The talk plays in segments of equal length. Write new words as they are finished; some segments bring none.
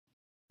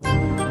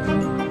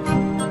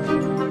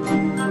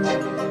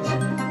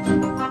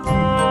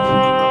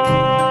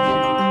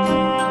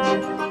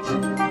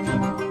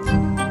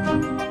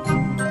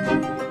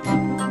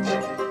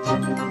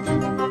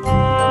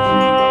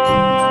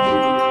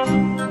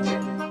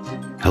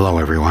Hello,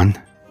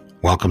 everyone.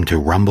 Welcome to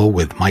Rumble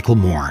with Michael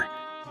Moore.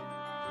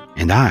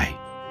 And I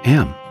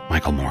am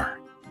Michael Moore.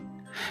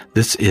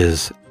 This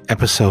is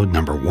episode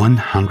number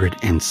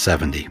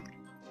 170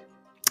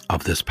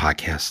 of this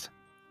podcast.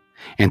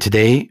 And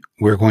today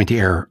we're going to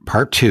air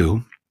part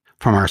 2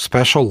 from our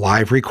special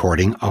live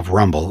recording of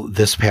Rumble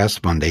this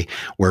past Monday,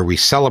 where we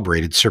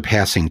celebrated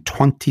surpassing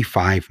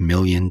 25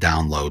 million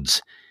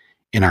downloads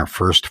in our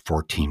first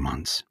 14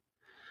 months.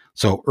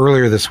 So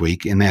earlier this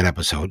week in that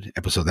episode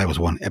episode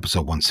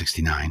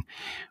 169,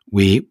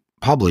 we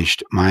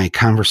published my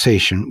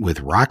conversation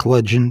with rock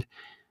legend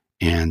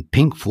and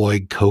Pink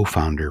Floyd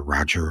co-founder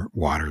Roger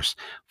Waters,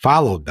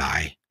 followed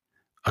by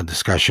a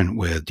discussion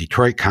with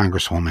Detroit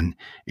Congresswoman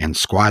and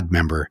squad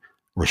member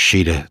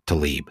Rashida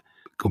Tlaib.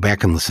 Go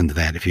back and listen to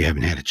that if you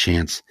haven't had a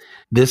chance.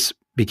 This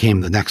became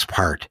the next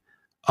part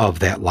of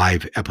that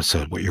live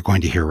episode, what you're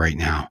going to hear right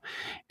now.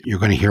 You're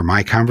going to hear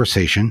my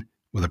conversation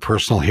with a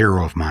personal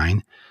hero of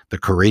mine, the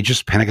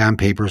courageous Pentagon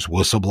Papers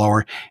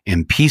whistleblower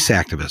and peace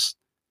activist,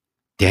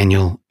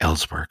 Daniel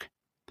Ellsberg.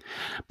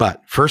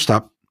 But first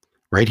up,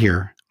 right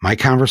here, my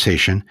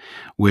conversation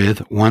with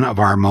one of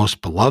our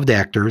most beloved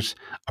actors,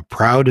 a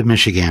proud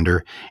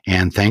Michigander,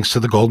 and thanks to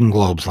the Golden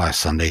Globes last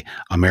Sunday,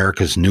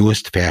 America's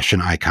newest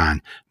fashion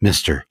icon,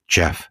 Mr.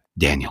 Jeff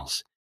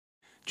Daniels.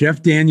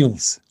 Jeff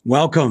Daniels,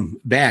 welcome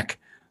back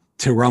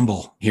to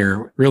Rumble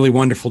here. Really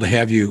wonderful to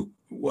have you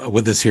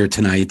with us here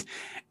tonight.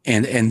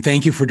 And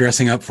thank you for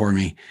dressing up for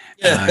me.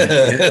 For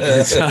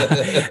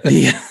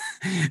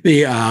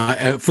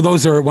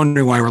those that are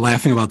wondering why we're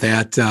laughing about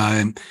that,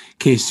 in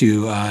case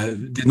you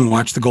didn't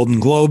watch the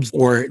Golden Globes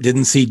or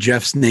didn't see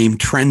Jeff's name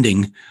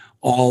trending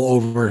all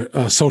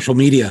over social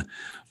media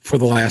for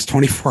the last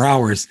 24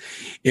 hours,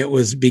 it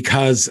was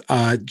because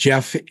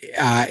Jeff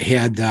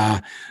had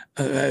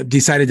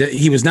decided that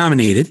he was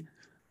nominated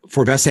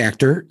for Best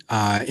Actor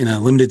in a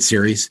limited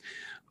series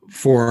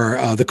for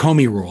the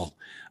Comey role.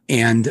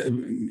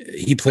 And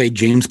he played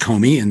James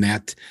Comey in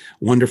that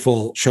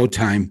wonderful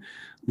Showtime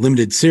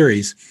limited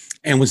series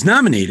and was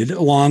nominated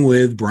along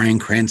with Bryan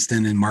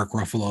Cranston and Mark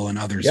Ruffalo and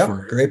others.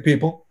 Yep, great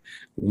people.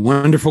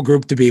 Wonderful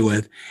group to be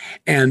with.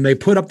 And they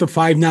put up the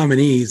 5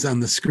 nominees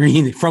on the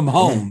screen from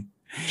home.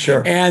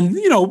 Sure. And,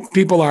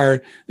 they've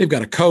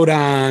got a coat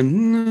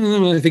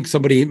on. I think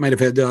somebody might have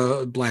had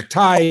a black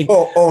tie.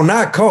 Oh,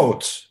 not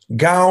coats.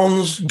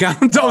 Gowns.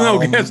 Gowns. Oh,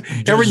 no. Yes.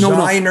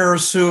 Designer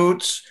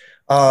suits.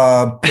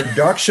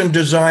 Production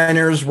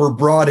designers were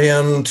brought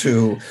in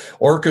to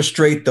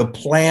orchestrate the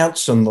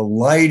plants and the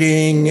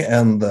lighting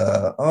and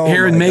the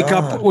hair and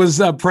makeup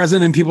was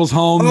present in people's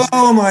homes.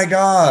 Oh my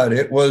God.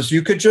 It was,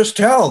 you could just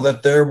tell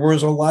that there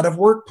was a lot of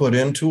work put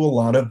into a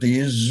lot of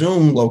these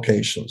Zoom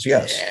locations.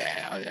 Yes.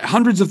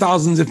 Hundreds of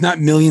thousands, if not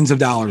millions of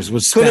dollars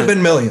was spent. Could have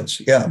been millions.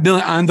 Yeah.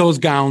 On those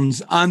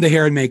gowns, on the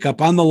hair and makeup,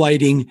 on the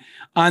lighting,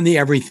 on the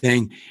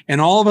everything.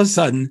 And all of a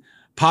sudden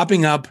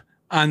popping up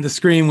on the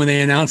screen when they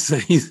announced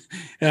that he's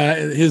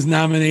his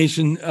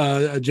nomination,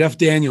 Jeff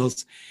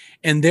Daniels,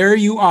 and there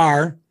you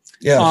are.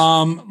 Yes.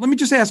 Let me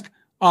just ask.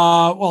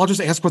 I'll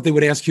just ask what they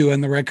would ask you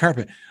on the red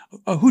carpet.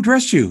 Who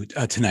dressed you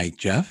tonight,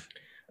 Jeff?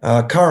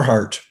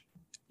 Carhartt.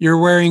 You're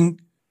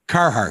wearing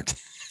Carhartt.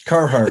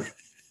 Carhartt.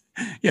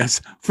 Yes.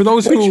 For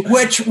those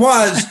which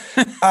was,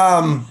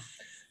 I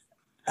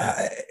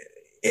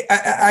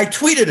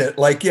tweeted it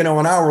like an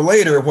hour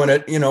later when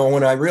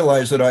I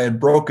realized that I had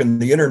broken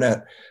the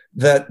internet.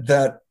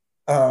 That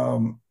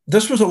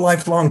this was a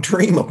lifelong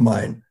dream of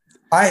mine.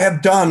 I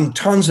have done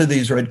tons of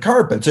these red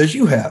carpets, as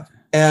you have,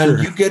 and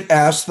Sure. You get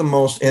asked the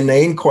most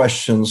inane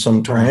questions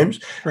sometimes,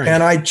 Right.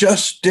 And I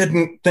just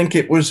didn't think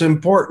it was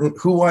important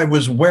who I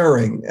was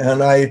wearing,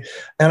 and I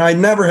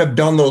never have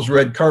done those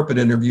red carpet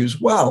interviews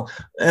well.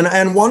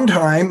 And one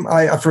time,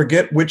 I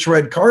forget which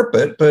red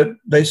carpet, but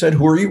they said,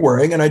 "Who are you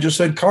wearing?" And I just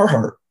said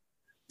Carhartt,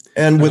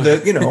 and with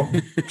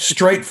a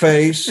straight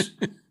face.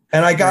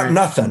 And I got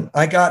nothing.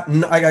 I got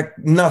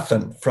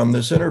nothing from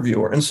this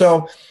interviewer. And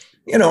so,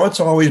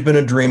 it's always been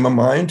a dream of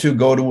mine to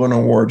go to an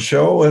award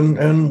show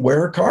and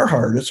wear a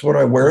Carhartt. It's what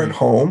I wear at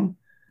home.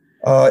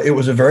 It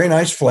was a very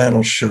nice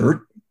flannel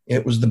shirt.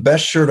 It was the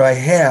best shirt I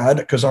had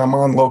because I'm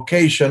on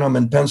location. I'm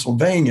in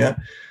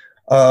Pennsylvania.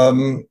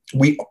 I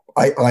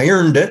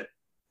ironed it.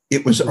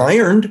 It was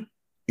ironed,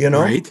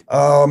 Right.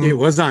 It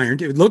was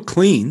ironed. It looked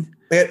clean.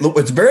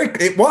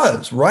 It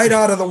was right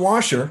out of the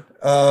washer.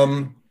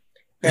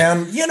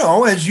 And,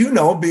 as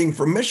being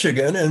from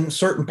Michigan and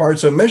certain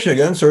parts of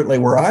Michigan, certainly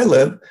where I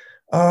live,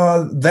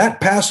 that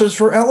passes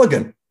for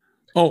elegant.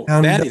 Oh,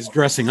 and that is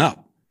dressing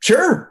up.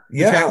 Sure.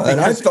 Yeah. Fact,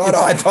 and I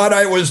thought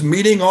I was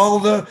meeting all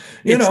the,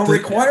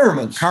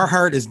 requirements.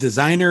 Carhartt is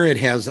designer. It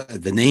has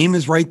the name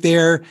is right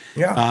there.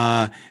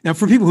 Yeah. Now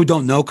for people who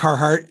don't know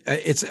Carhartt,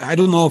 I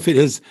don't know if it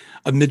is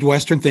a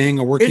Midwestern thing,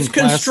 a working class. It's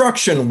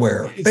construction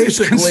wear.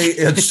 Basically,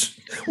 it's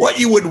what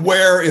you would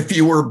wear if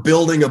you were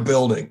building a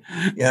building.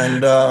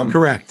 And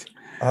correct.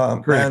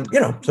 Correct.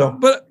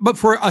 And, but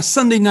for a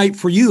Sunday night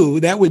for you,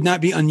 that would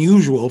not be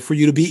unusual for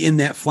you to be in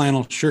that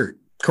flannel shirt.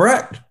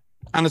 Correct.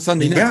 On a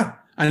Sunday night. Yeah.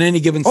 On any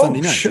given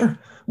Sunday night. Sure.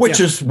 which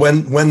is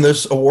when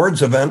this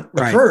awards event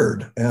Right.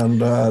 occurred.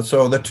 And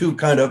so the two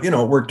kind of,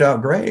 worked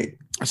out great.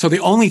 So the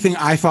only thing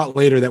I thought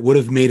later that would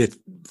have made it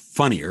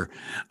funnier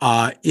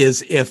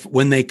is if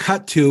when they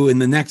cut to in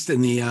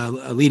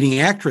the leading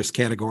actress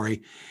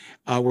category,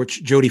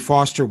 which Jodie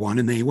Foster won,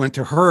 and they went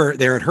to her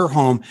there at her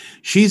home.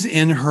 She's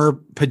in her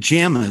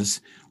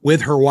pajamas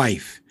with her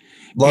wife.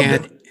 Loved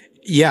it.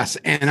 Yes.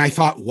 And I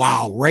thought,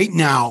 wow, right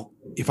now,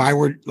 if I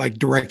were like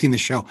directing the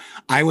show,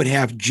 I would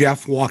have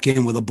Jeff walk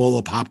in with a bowl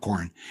of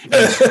popcorn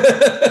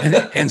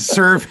and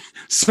serve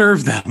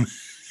them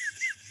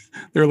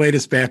their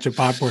latest batch of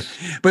popcorn.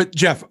 But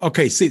Jeff,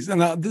 okay, see,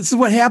 now this is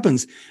what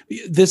happens.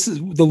 This is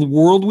the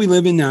world we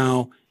live in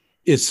now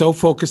is so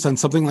focused on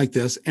something like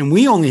this. And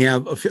we only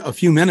have a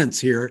few minutes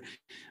here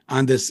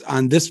on this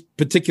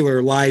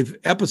particular live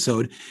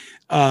episode.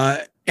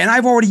 And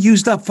I've already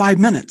used up 5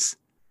 minutes.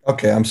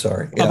 Okay, I'm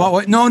sorry. Yeah. About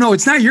what? No,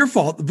 it's not your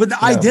fault, but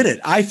I did it.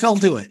 I fell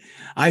to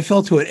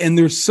it. And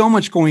there's so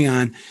much going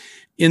on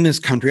in this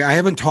country. I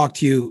haven't talked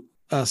to you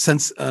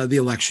since the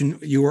election.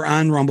 You were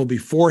on Rumble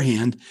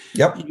beforehand.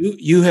 Yep.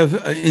 You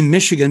have in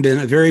Michigan been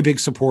a very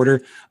big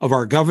supporter of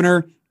our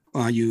governor.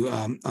 You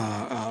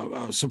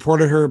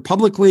supported her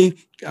publicly.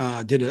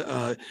 You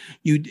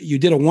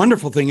did a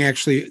wonderful thing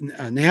actually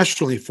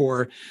nationally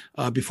for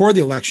before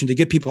the election to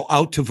get people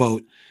out to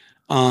vote.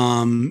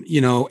 And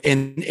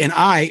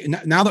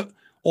now that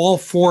all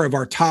 4 of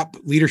our top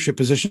leadership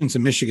positions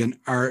in Michigan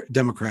are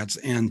Democrats,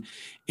 and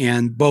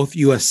both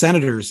U.S.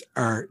 senators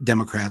are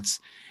Democrats,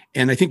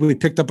 and I think we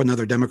picked up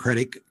another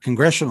Democratic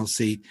congressional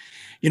seat.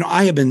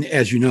 I have been,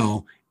 as you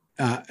know,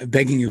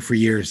 begging you for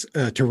years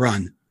to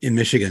run in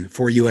Michigan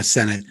for U.S.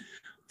 Senate,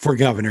 for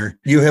governor.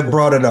 You have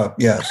brought it up,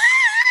 yes.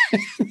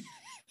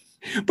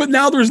 But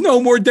now there's no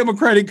more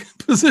Democratic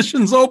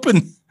positions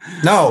open.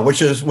 No,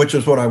 which is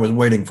what I was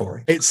waiting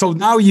for. So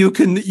now you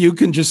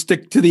can just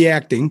stick to the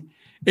acting.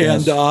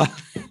 And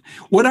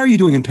what are you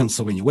doing in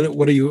Pennsylvania?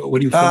 What are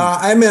you?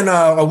 I'm in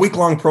a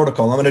week-long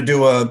protocol. I'm going to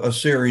do a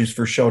series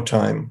for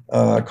Showtime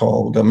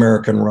called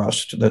American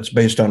Rust. That's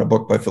based on a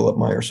book by Philip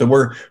Meyer. So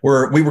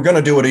we were going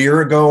to do it a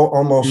year ago,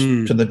 almost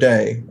to the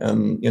day,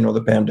 and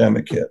the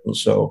pandemic hit, and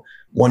so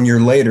 1 year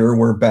later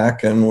we're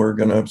back and we're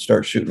going to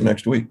start shooting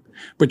next week.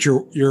 But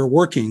you're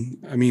working.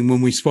 I mean,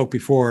 when we spoke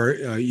before,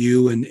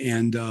 you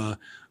and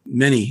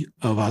many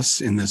of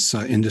us in this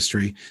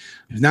industry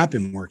have not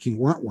been working,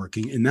 weren't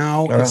working, and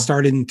now it's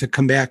starting to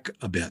come back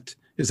a bit.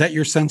 Is that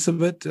your sense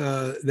of it?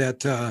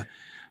 That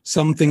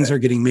some things are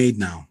getting made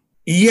now?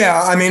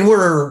 Yeah, I mean,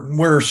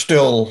 we're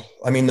still.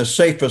 I mean, the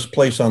safest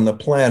place on the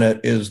planet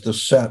is the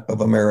set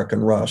of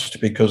American Rust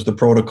because the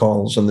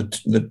protocols and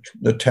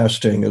the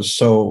testing is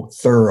so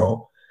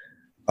thorough.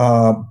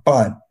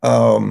 But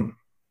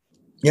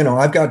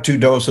I've got 2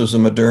 doses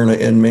of Moderna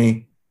in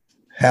me.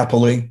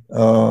 Happily,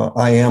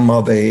 I am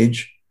of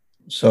age,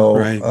 so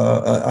right.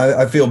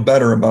 I feel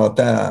better about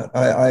that.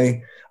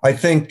 I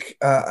think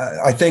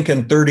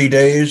in 30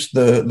 days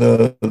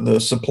the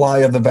supply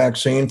of the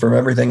vaccine from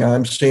everything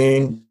I'm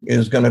seeing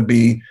is going to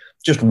be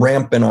just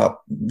ramping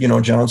up.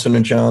 Johnson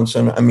and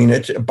Johnson. I mean,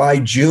 it's by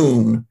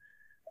June.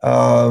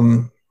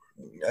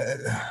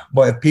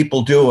 But if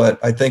people do it,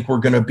 I think we're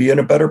going to be in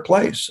a better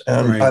place.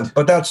 And right.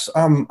 But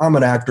I'm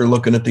an actor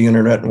looking at the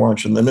internet and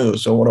watching the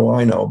news. So what do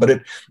I know?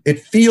 But it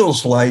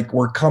feels like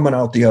we're coming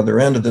out the other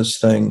end of this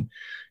thing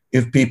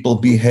if people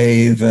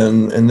behave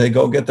and they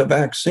go get the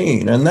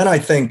vaccine. And then I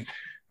think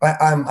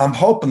I'm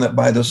hoping that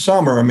by the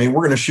summer, I mean,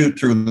 we're going to shoot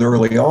through the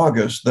early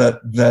August, that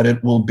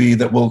we'll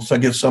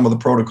get some of the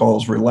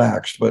protocols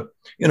relaxed. But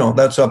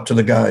that's up to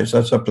the guys.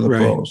 That's up to the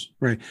pros.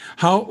 Right.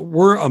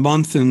 We're a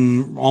month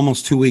and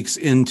almost 2 weeks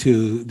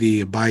into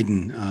the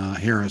Biden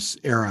Harris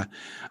era.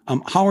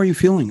 How are you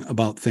feeling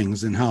about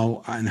things and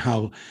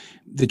how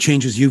the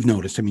changes you've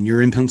noticed? I mean,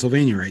 you're in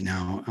Pennsylvania right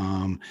now.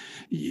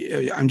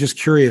 I'm just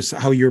curious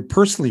how you're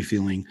personally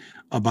feeling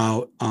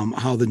about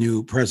how the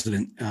new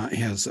president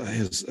has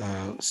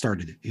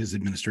started his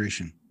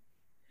administration.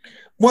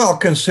 Well,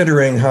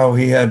 considering how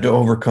he had to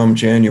overcome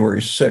January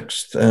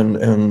 6th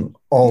and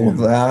all of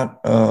that,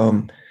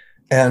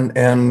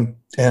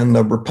 and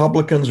the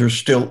Republicans are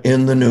still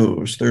in the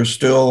news. They're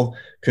still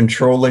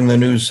controlling the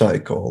news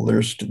cycle.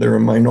 They're a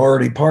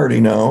minority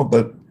party now,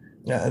 but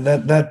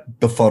that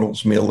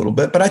befuddles me a little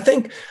bit. But I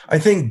think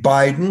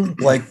Biden,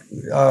 like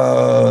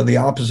the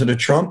opposite of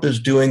Trump, is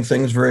doing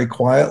things very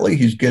quietly.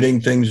 He's getting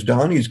things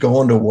done. He's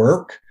going to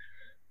work.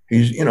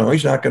 He's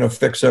not going to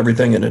fix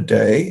everything in a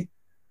day.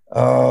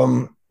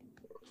 And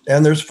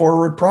there's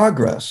forward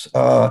progress.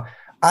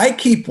 I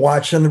keep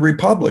watching the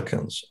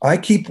Republicans. I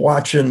keep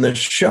watching this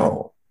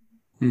show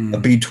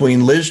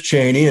between Liz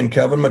Cheney and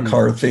Kevin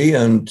McCarthy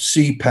and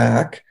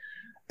CPAC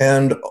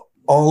and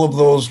all of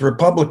those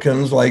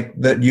Republicans like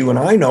that you and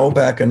I know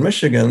back in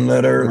Michigan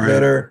that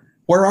are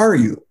where are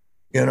you?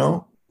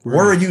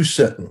 Where are you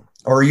sitting?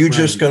 Or are you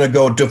just going to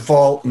go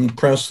default and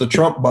press the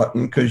Trump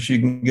button because you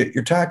can get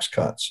your tax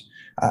cuts?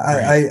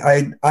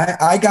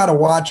 I got to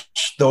watch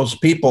those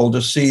people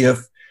to see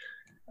if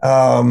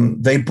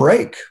they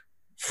break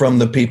from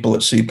the people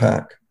at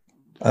CPAC.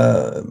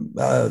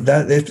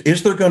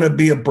 Is there going to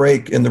be a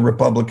break in the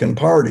Republican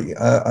Party?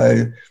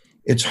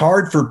 It's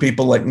hard for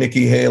people like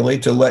Nikki Haley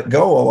to let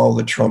go of all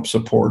the Trump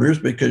supporters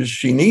because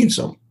she needs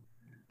them.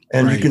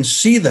 And you can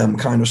see them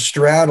kind of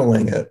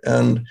straddling it.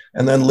 And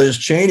then Liz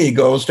Cheney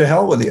goes, to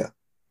hell with you.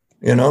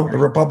 The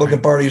Republican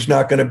Party is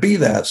not going to be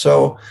that.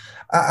 So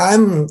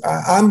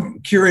I'm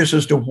curious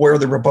as to where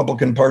the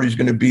Republican Party is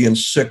going to be in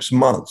 6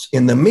 months.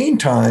 In the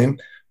meantime,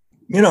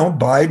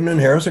 Biden and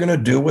Harris are going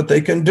to do what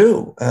they can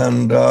do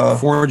and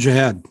forge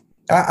ahead.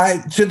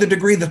 To the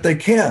degree that they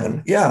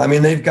can. Yeah. I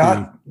mean, they've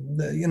got,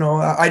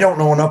 I don't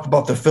know enough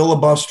about the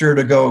filibuster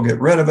to go get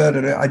rid of it.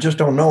 And I just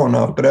don't know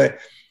enough, but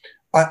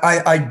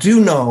I do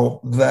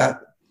know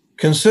that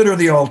consider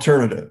the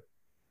alternative.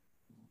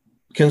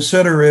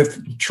 Consider if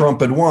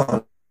Trump had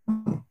won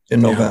in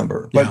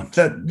November, but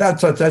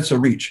that's a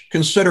reach.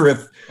 Consider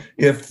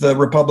if the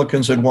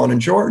Republicans had won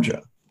in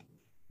Georgia.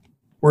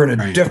 We're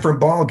in a different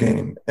ball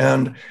game.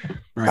 And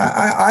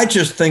I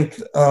just think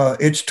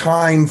it's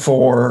time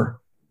for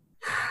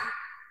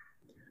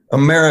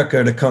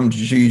America to come to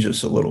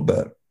Jesus a little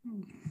bit.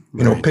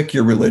 Pick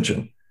your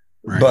religion.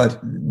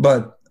 But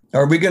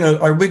are we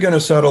gonna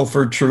settle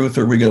for truth,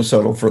 or are we gonna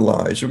settle for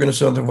lies? Are we gonna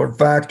settle for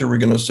fact, or are we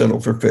gonna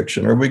settle for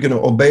fiction? Are we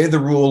gonna obey the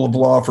rule of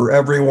law for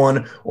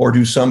everyone, or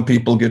do some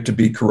people get to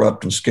be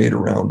corrupt and skate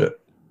around it?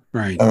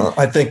 Right.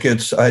 I think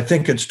it's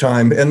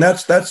time, and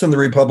that's in the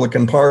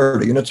Republican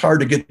Party, and it's hard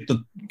to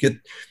get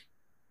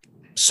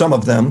some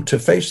of them to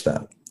face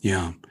that.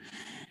 Yeah.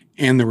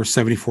 And there were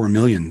 74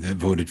 million that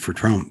voted for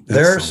Trump.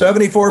 There are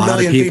 74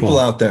 million people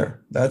out there.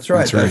 That's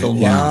right. There's a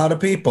lot of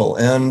people.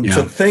 And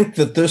to think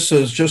that this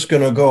is just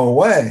going to go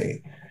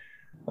away,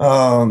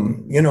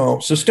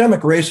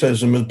 systemic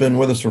racism has been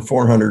with us for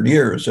 400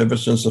 years, ever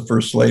since the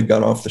first slave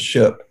got off the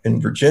ship in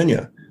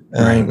Virginia.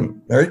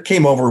 And it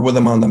came over with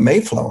them on the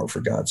Mayflower, for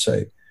God's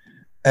sake.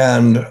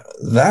 And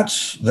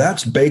that's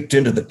baked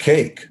into the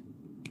cake.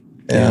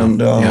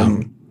 And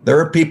there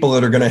are people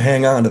that are going to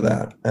hang on to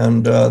that.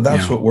 And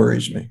that's what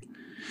worries me.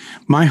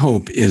 My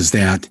hope is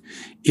that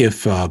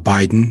if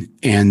Biden,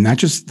 and not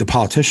just the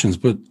politicians,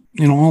 but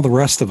all the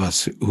rest of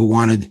us who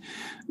wanted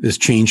this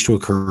change to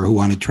occur, who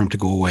wanted Trump to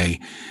go away,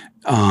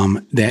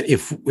 that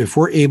if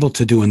we're able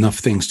to do enough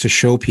things to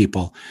show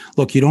people,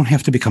 look, you don't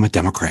have to become a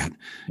Democrat.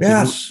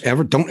 Yes.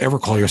 Don't ever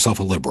call yourself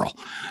a liberal.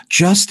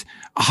 Just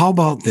how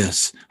about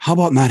this? How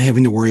about not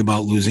having to worry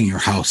about losing your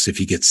house if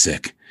you get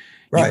sick?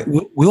 Right.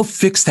 We'll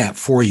fix that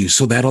for you,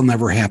 so that'll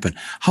never happen.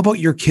 How about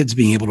your kids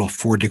being able to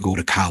afford to go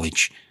to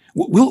college?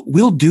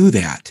 We'll do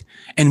that,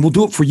 and we'll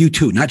do it for you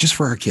too, not just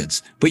for our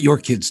kids, but your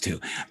kids too.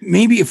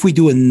 Maybe if we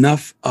do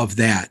enough of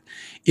that,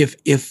 if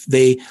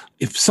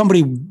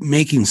somebody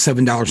making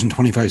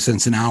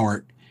 $7.25 an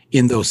hour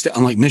in those,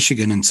 unlike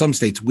Michigan and some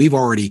states, we've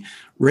already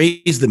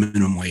raised the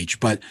minimum wage,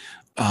 but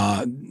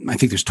I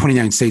think there's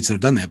 29 states that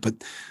have done that, but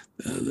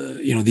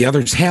the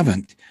others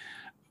haven't.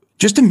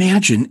 Just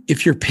imagine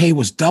if your pay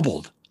was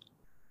doubled.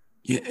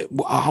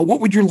 What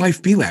would your life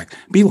be like?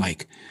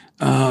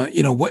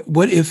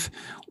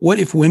 What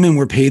if women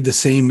were paid the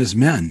same as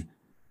men?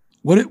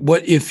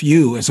 What if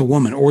you, as a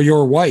woman, or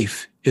your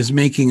wife is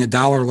making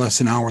 $1 less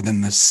an hour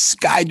than this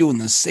guy doing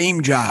the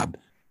same job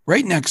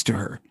right next to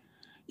her?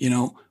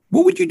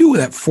 What would you do with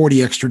that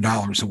 $40 extra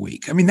a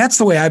week? I mean, that's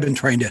the way I've been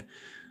trying to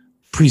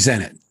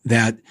present it.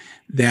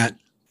 That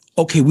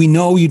okay, we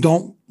know you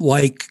don't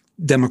like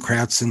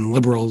Democrats and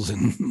liberals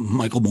and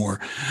Michael Moore,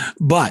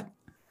 but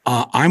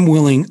I'm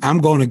going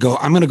to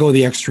go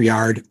the extra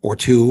yard or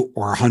two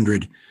or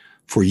 100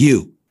 for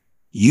you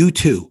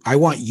too. I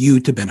want you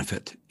to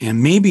benefit.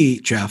 And maybe,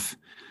 Jeff,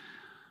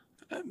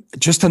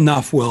 just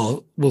enough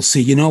we'll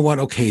see, you know what?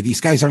 Okay, these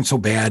guys aren't so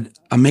bad.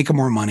 I'm making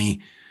more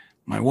money.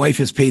 My wife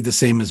is paid the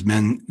same as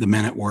the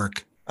men at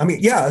work. I mean,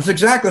 yeah,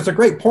 that's a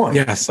great point.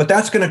 Yes. But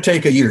that's going to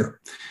take a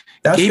year.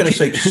 That's going to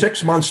take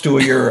 6 months to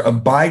a year of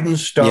Biden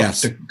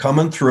stuff to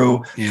coming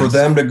through for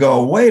them to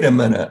go, wait a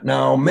minute.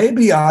 Now,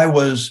 maybe I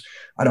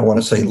don't want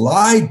to say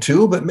lied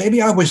to, but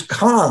maybe I was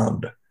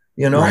conned,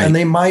 and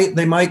they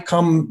might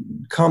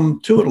come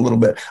to it a little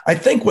bit. I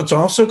think what's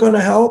also going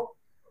to help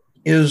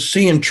is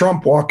seeing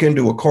Trump walk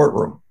into a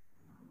courtroom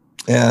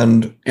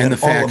and the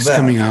facts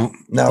coming out.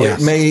 Now,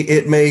 it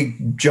may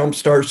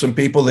jumpstart some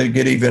people that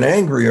get even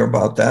angrier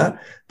about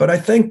that, but I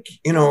think,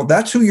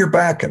 that's who you're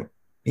backing.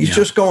 He's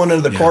just going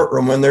into the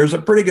courtroom, and there's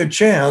a pretty good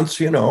chance,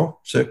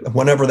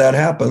 whenever that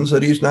happens,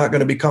 that he's not going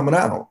to be coming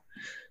out.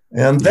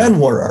 And then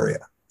where are you?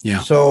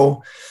 Yeah.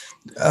 So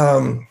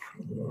I'll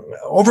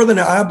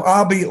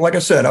be, like I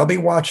said, I'll be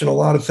watching a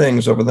lot of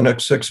things over the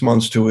next 6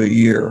 months to a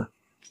year,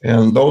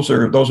 and those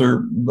are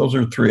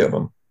three of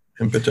them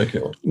in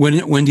particular.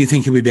 When do you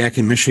think you'll be back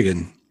in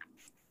Michigan?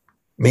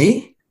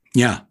 Me?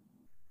 Yeah.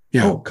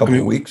 A couple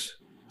of weeks.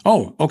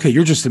 Oh, okay.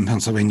 You're just in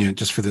Pennsylvania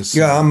just for this.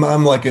 Yeah,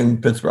 I'm like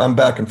in Pittsburgh. I'm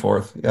back and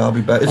forth. Yeah, I'll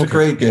be back. It's a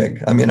great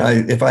gig. I mean,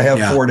 if I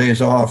have 4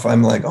 days off,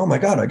 I'm like, oh my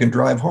God, I can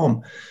drive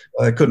home.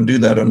 I couldn't do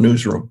that on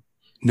Newsroom.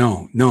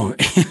 No,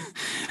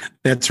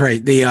 that's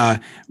right.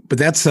 But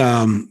that's,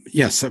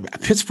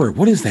 Pittsburgh.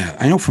 What is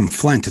that? I know from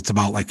Flint, it's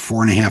about like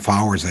 4.5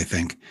 hours, I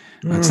think.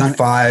 It's not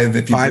 5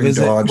 if you five, bring is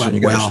it? dogs and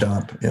you got to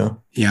Well, stop. Yeah,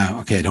 yeah.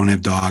 Okay. I don't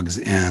have dogs,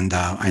 and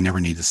I never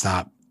need to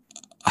stop.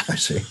 I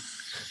see.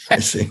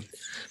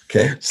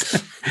 Okay.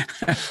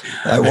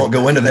 I won't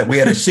go into that. We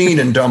had a scene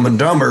in Dumb and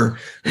Dumber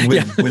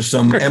with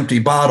some empty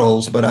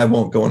bottles, but I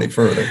won't go any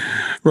further.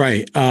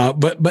 Right.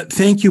 But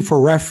thank you for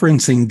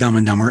referencing Dumb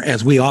and Dumber,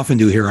 as we often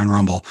do here on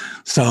Rumble.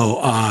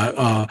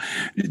 So,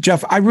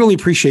 Jeff, I really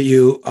appreciate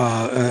you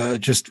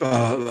just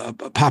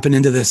popping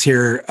into this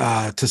here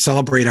to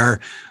celebrate our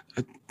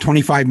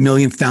 25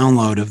 millionth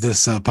download of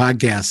this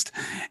podcast.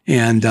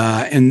 And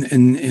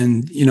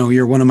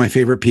you're one of my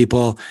favorite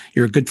people.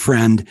 You're a good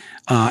friend.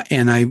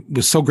 And I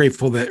was so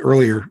grateful that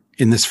earlier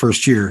in this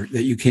first year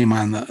that you came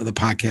on the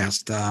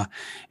podcast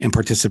and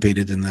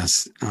participated in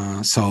this.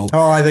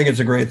 I think it's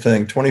a great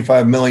thing.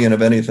 25 million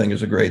of anything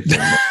is a great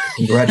thing.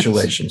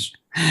 Congratulations.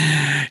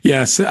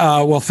 Yes.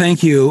 Well,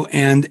 thank you.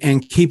 And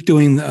keep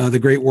doing the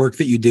great work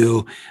that you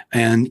do,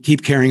 and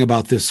keep caring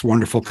about this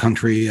wonderful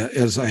country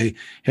as I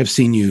have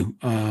seen you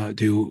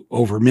do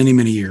over many,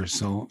 many years.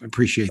 So I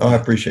appreciate that. I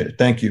appreciate it.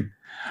 Thank you.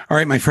 All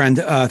right, my friend.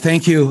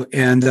 Thank you.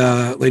 And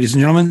ladies and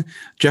gentlemen,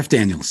 Jeff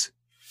Daniels.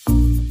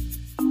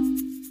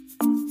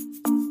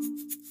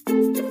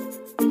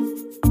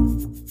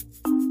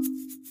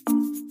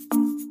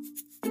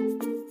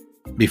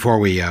 Before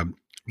we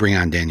bring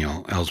on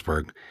Daniel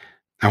Ellsberg,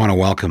 I want to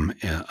welcome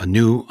a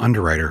new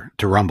underwriter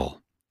to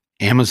Rumble,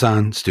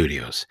 Amazon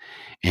Studios,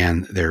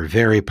 and their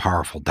very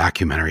powerful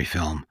documentary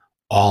film,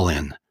 All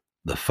In,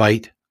 The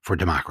Fight for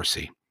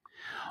Democracy.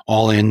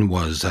 All In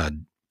was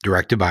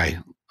directed by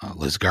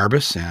Liz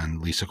Garbus and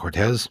Lisa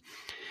Cortez,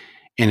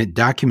 and it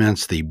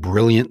documents the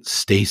brilliant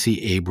Stacey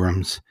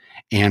Abrams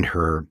and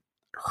her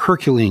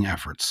Herculean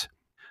efforts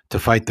to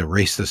fight the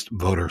racist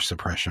voter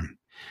suppression.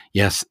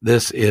 Yes,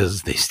 this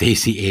is the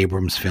Stacey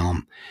Abrams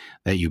film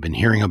that you've been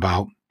hearing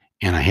about,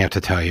 and I have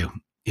to tell you,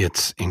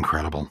 it's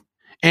incredible.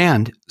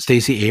 And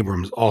Stacey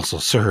Abrams also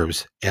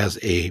serves as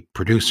a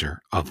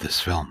producer of this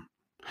film.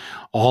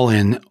 All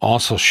In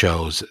also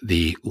shows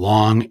the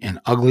long and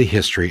ugly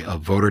history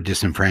of voter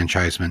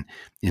disenfranchisement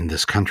in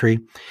this country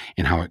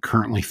and how it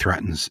currently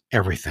threatens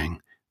everything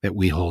that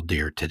we hold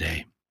dear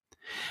today.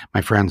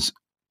 My friends,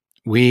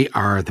 we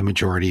are the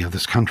majority of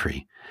this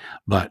country,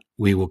 but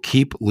we will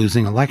keep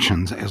losing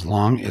elections as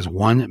long as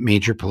one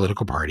major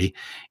political party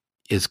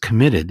is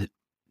committed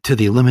to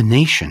the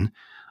elimination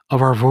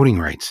of our voting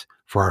rights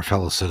for our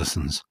fellow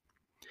citizens.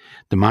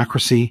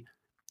 Democracy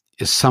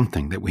is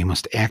something that we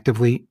must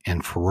actively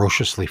and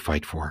ferociously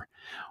fight for,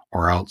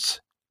 or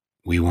else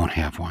we won't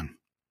have one.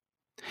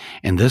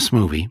 And this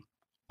movie,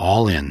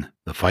 All In,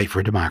 The Fight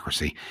for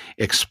Democracy,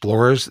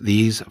 explores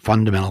these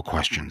fundamental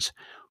questions.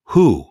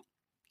 Who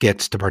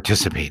gets to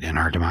participate in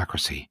our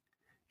democracy,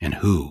 and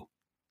who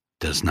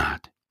does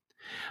not?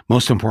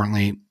 Most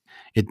importantly,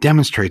 it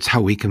demonstrates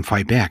how we can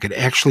fight back. It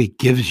actually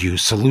gives you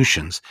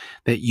solutions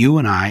that you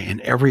and I and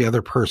every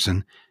other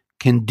person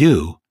can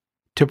do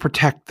to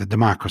protect the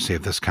democracy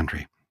of this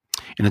country.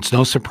 And it's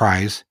no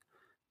surprise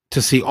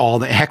to see all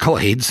the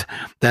accolades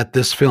that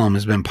this film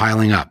has been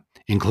piling up,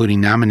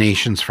 including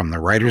nominations from the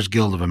Writers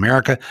Guild of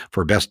America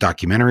for Best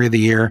Documentary of the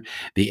Year,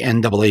 the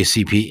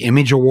NAACP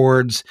Image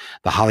Awards,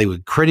 the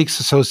Hollywood Critics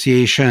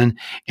Association,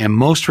 and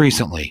most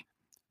recently,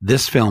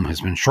 this film has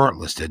been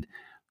shortlisted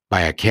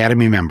by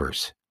Academy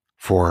members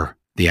for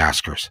the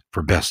Oscars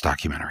for Best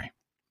Documentary.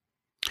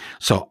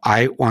 So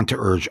I want to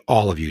urge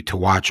all of you to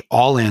watch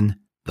All In,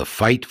 The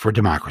Fight for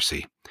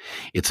Democracy.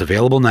 It's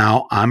available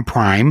now on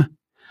Prime.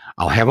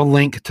 I'll have a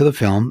link to the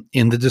film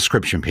in the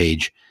description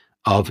page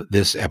of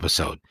this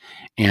episode.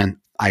 And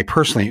I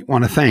personally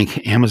want to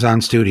thank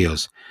Amazon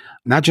Studios,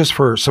 not just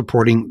for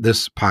supporting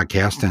this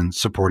podcast and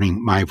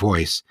supporting my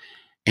voice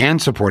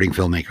and supporting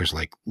filmmakers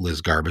like Liz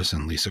Garbus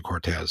and Lisa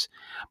Cortez,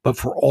 but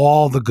for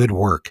all the good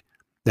work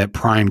that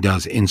Prime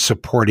does in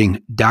supporting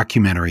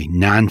documentary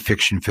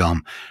nonfiction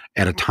film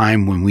at a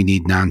time when we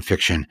need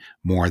nonfiction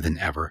more than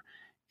ever.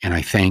 And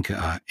I thank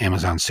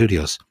Amazon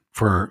Studios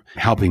for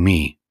helping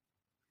me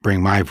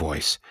bring my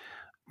voice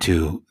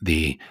to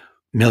the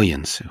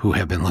millions who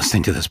have been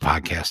listening to this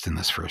podcast in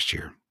this first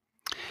year.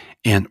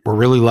 And we're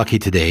really lucky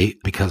today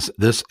because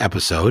this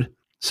episode,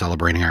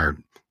 celebrating our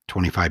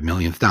 25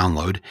 millionth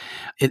download,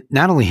 it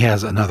not only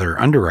has another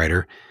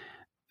underwriter,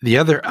 the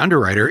other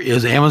underwriter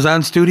is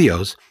Amazon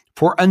Studios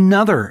for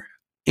another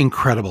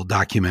incredible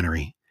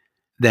documentary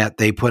that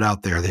they put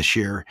out there this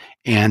year,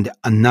 and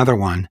another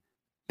one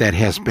that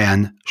has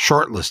been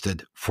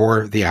shortlisted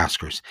for the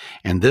Oscars.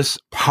 And this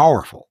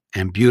powerful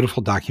and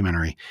beautiful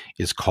documentary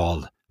is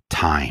called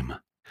Time.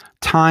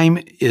 Time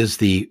is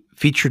the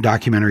feature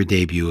documentary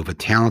debut of a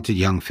talented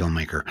young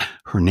filmmaker.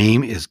 Her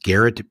name is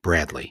Garrett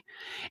Bradley,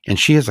 and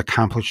she has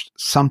accomplished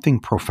something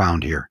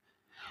profound here.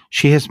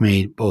 She has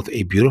made both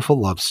a beautiful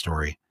love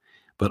story,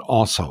 but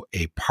also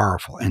a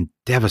powerful and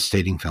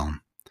devastating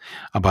film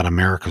about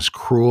America's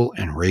cruel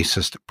and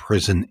racist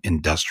prison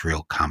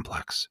industrial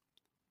complex.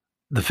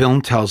 The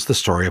film tells the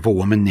story of a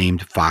woman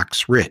named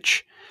Fox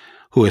Rich,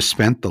 who has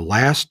spent the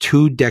last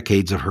 2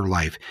 decades of her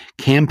life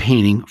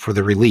campaigning for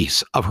the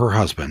release of her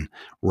husband,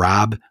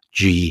 Rob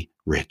G.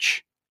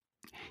 Rich.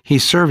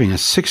 He's serving a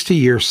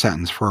 60-year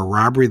sentence for a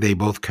robbery they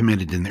both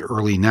committed in the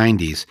early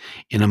 90s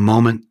in a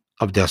moment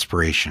of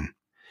desperation.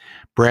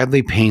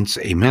 Bradley paints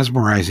a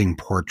mesmerizing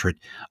portrait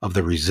of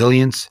the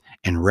resilience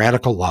and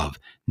radical love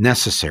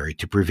necessary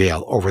to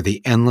prevail over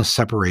the endless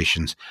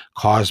separations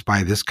caused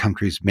by this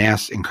country's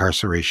mass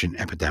incarceration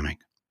epidemic.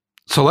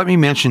 So let me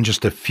mention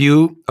just a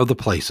few of the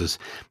places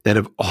that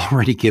have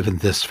already given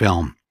this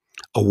film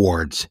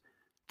awards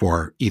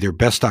for either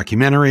Best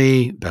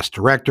Documentary, Best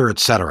Director,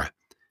 etc.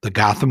 The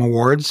Gotham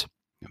Awards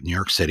of New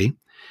York City,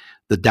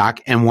 the Doc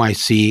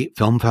NYC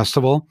Film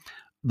Festival,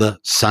 the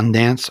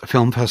Sundance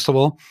Film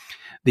Festival,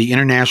 the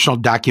International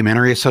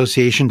Documentary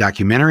Association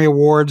Documentary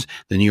Awards,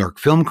 the New York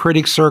Film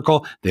Critics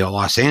Circle, the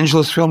Los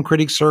Angeles Film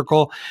Critics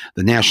Circle,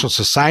 the National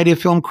Society of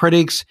Film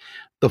Critics,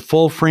 the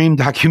Full Frame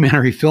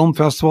Documentary Film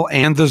Festival,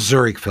 and the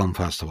Zurich Film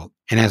Festival.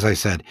 And as I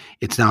said,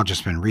 it's now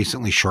just been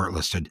recently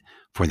shortlisted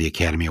for the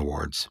Academy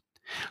Awards.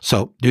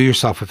 So do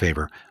yourself a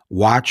favor.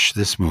 Watch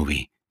this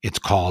movie. It's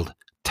called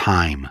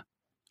Time.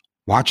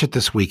 Watch it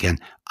this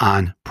weekend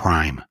on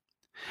Prime.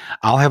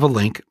 I'll have a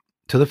link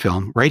to the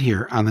film right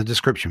here on the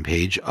description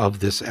page of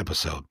this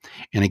episode.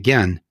 And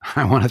again,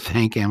 I want to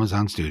thank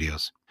Amazon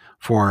Studios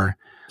for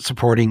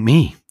supporting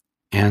me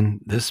and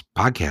this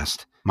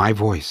podcast, my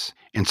voice,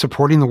 and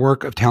supporting the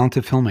work of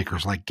talented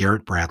filmmakers like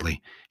Garrett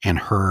Bradley and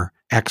her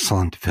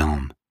excellent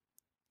film,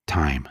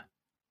 Time.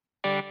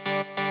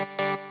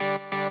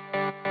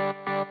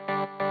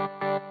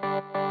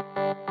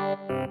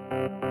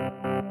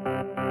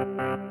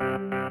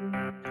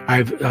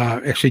 I've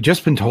actually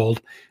just been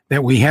told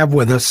that we have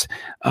with us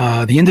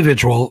the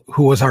individual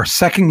who was our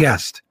second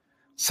guest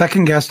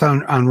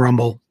on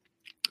Rumble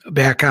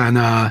back on,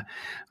 I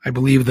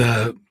believe,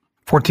 the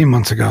 14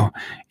 months ago.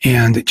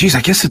 And geez,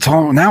 I guess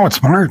now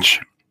it's March.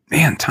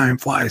 Man, time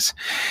flies.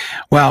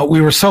 Well,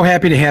 we were so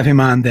happy to have him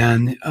on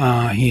then.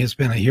 He has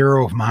been a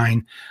hero of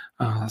mine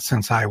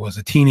since I was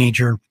a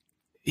teenager.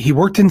 He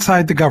worked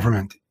inside the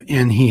government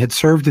and he had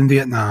served in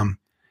Vietnam,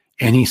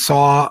 and he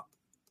saw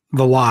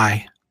the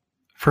lie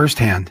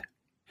firsthand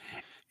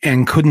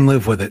and couldn't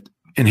live with it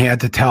and had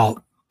to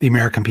tell the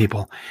American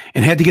people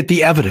and had to get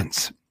the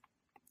evidence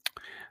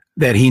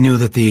that he knew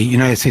that the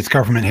United States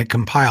government had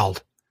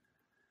compiled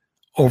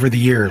over the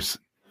years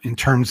in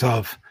terms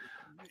of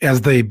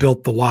as they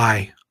built the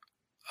lie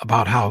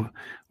about how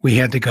we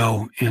had to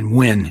go and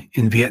win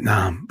in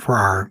Vietnam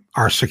for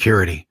our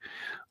security,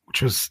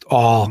 which was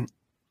all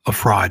a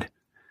fraud.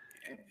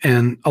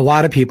 And a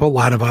lot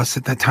of us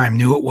at that time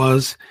knew it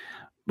was,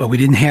 but we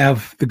didn't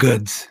have the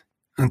goods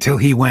until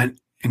he went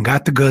and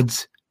got the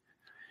goods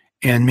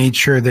and made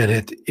sure that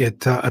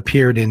it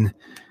appeared in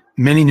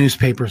many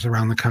newspapers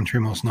around the country,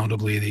 most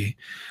notably the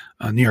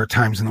New York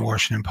Times and the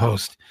Washington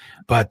Post.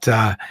 But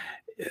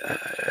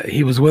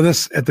he was with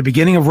us at the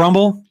beginning of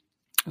Rumble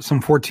some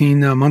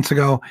 14 months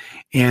ago,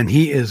 and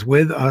he is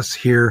with us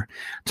here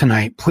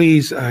tonight.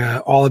 Please,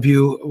 all of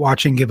you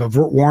watching, give a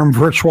warm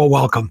virtual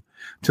welcome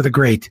to the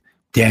great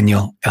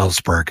Daniel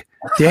Ellsberg.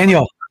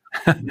 Daniel.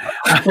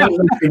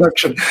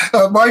 Introduction.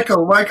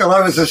 Michael,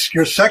 I was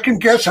your second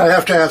guest. I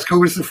have to ask,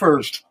 who was the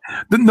first?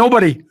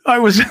 Nobody. I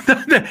was.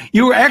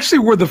 You actually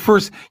were the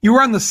first. You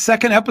were on the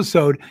second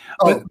episode.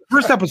 But the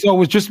first episode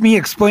was just me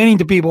explaining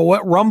to people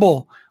what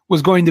Rumble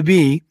was going to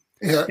be.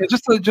 Yeah.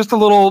 Just a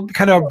little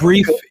kind of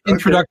brief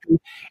introduction.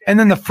 And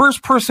then the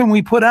first person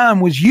we put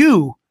on was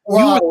you.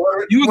 Wow,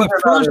 you were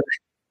the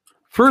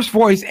first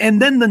voice. And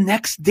then the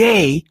next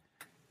day,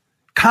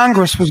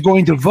 Congress was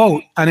going to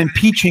vote on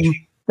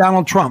impeaching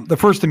Donald Trump, the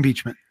first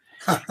impeachment.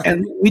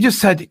 And we just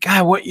said,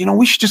 God,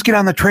 we should just get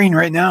on the train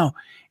right now.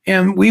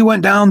 And we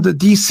went down to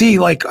DC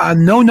like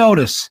on no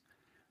notice,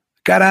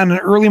 got on an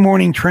early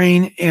morning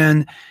train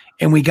and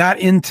we got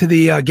into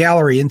the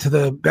gallery, into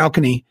the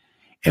balcony,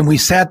 and we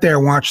sat there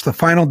and watched the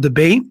final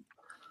debate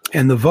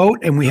and the vote.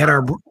 And we had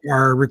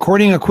our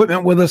recording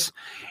equipment with us,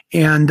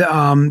 and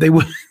they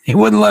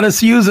wouldn't let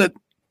us use it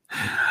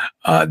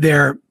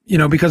there,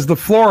 because the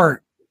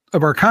floor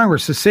of our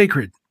Congress is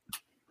sacred.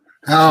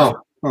 Oh.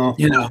 Back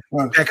in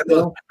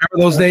remember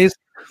those days?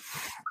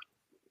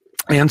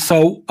 And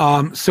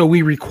so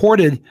we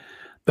recorded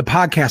the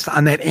podcast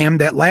on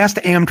that last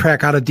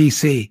Amtrak out of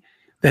DC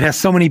that has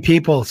so many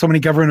people, so many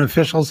government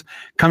officials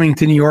coming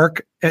to New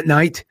York at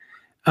night.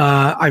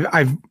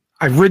 I've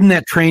ridden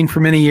that train for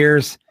many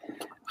years.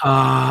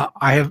 I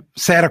have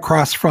sat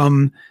across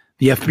from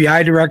the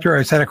FBI director.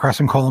 I sat across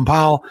from Colin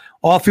Powell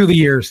all through the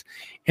years.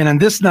 And on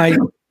this night,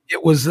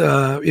 it was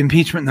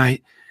impeachment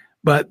night.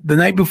 But the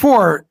night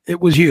before, it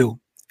was you.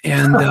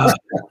 And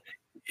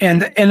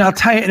and I'll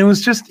tell you, and it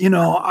was just,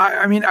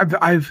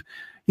 I've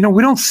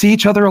we don't see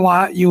each other a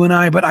lot, you and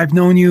I, but I've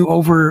known you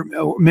over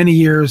many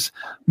years,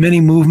 many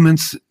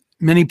movements,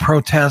 many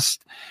protests.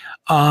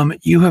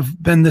 You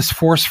have been this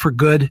force for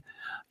good.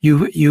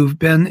 You've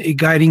been a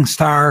guiding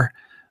star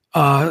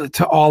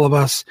to all of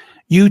us.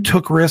 You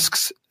took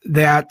risks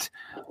that,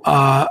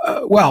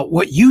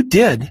 what you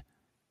did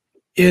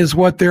is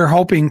what they're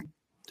hoping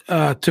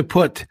to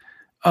put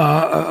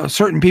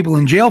certain people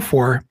in jail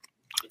for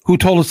who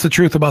told us the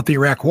truth about the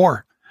Iraq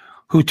War,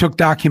 who took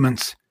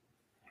documents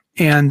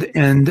and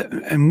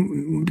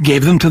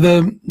gave them to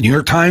the New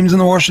York Times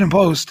and the Washington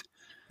Post.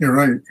 You're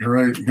right.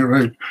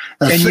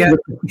 And yet,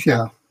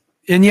 yeah.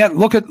 And yet,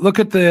 look at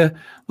the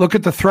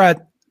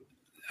threat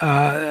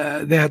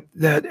that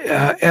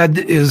Ed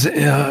is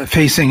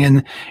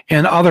facing,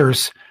 and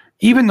others.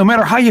 Even no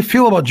matter how you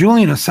feel about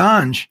Julian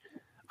Assange,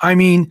 I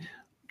mean,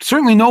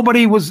 certainly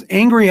nobody was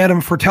angry at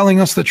him for telling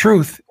us the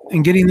truth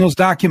and getting those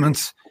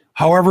documents.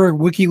 However,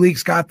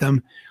 WikiLeaks got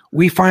them.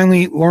 We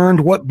finally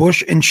learned what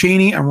Bush and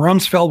Cheney and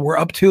Rumsfeld were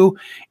up to,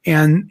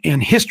 and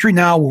history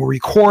now will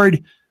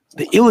record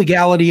the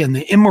illegality and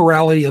the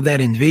immorality of that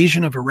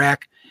invasion of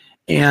Iraq,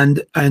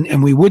 and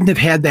we wouldn't have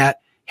had that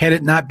had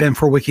it not been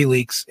for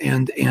WikiLeaks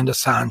and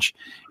Assange.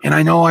 And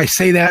I know I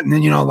say that, and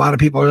then a lot of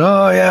people are,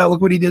 oh yeah, look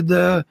what he did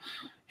to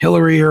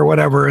Hillary or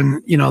whatever,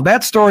 and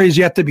that story is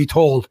yet to be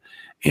told.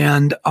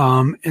 And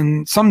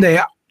someday,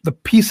 the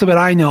piece of it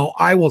I know,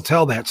 I will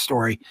tell that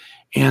story.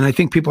 And I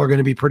think people are going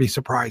to be pretty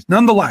surprised.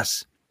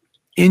 Nonetheless,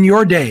 in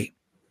your day,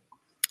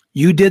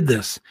 you did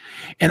this.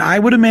 And I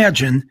would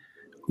imagine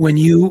when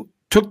you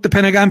took the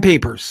Pentagon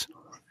Papers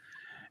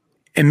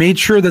and made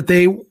sure that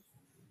they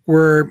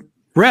were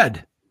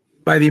read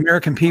by the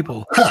American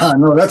people.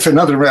 No, that's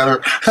another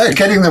matter.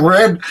 Getting them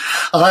read,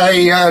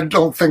 I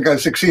don't think I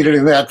succeeded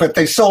in that. But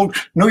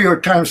New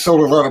York Times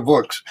sold a lot of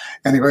books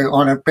anyway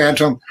on it,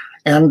 Bantam.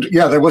 And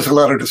yeah, there was a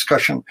lot of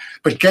discussion.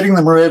 But getting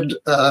them read,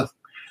 a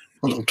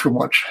little too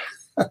much.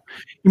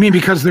 You mean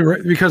because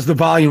the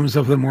volumes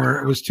of them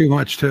it was too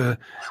much to?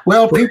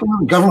 Well, people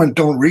in government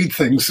don't read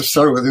things to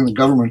start with. In the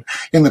government,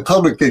 in the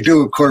public, they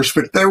do, of course.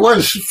 But there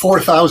was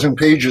 4,000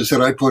 pages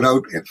that I put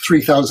out,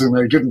 3,000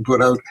 I didn't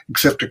put out,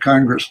 except to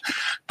Congress.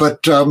 But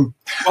well,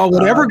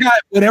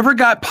 whatever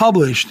got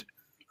published,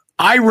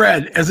 I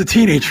read as a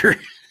teenager.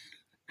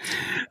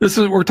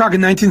 We're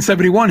talking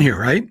 1971 here,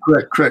 right?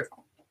 Correct.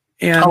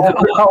 And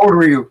how old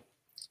were you?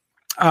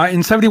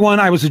 In 71,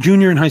 I was a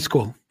junior in high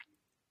school.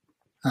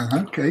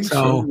 Okay.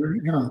 So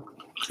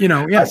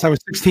yes, I was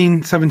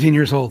 16, 17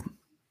 years old.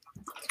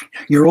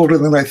 You're older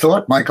than I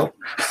thought, Michael.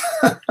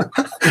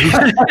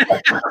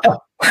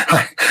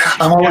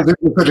 I'm always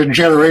interested in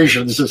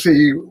generations to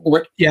see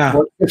what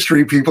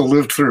history people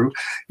lived through.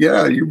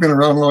 Yeah, you've been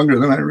around longer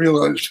than I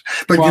realized.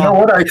 But you know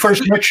what? I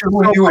first met you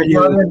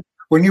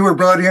when you were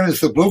brought in as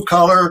the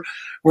blue-collar,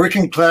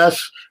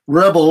 working-class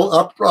rebel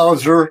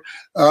uprouser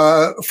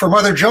for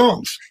Mother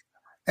Jones.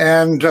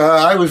 And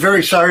I was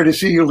very sorry to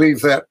see you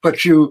leave that,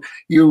 but you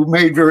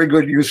made very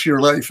good use of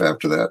your life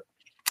after that.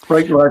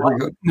 Right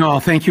livelihood. No,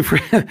 thank you for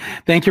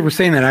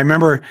saying that. I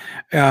remember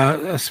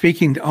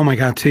speaking. Oh my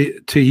God,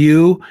 to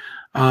you.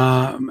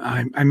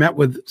 I met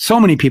with so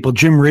many people.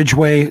 Jim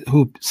Ridgway,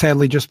 who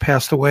sadly just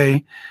passed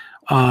away.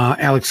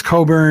 Alex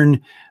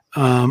Coburn.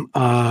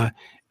 I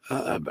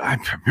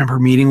remember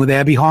meeting with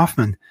Abby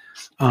Hoffman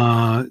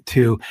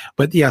too.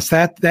 But yes,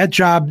 that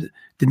job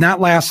did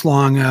not last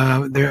long.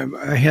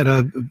 I had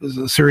a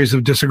series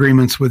of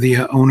disagreements with the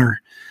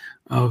owner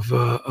of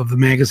the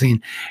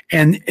magazine,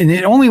 and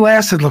it only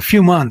lasted a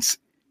few months.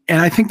 And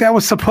I think that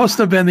was supposed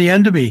to have been the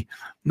end of me.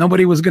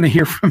 Nobody was going to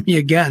hear from me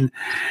again.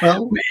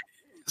 Well,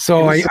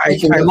 so I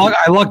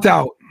lucked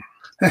out.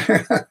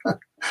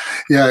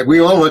 Yeah, we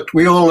all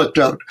lucked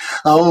out.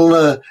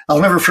 I'll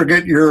never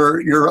forget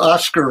your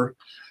Oscar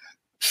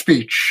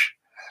speech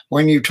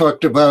when you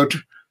talked about,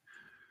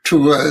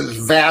 to a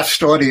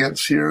vast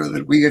audience here,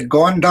 that we had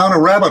gone down a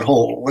rabbit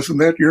hole. Wasn't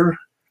that your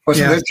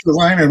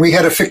line? And we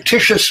had a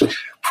fictitious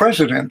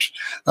president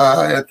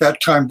at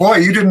that time. Boy,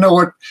 you didn't know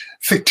what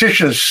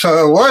fictitious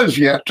was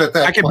yet at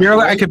that point.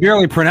 I could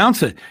barely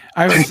pronounce it.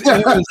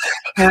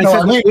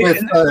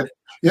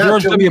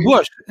 George W.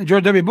 Bush.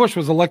 George W. Bush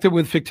was elected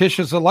with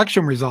fictitious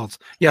election results.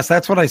 Yes,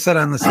 that's what I said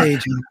on the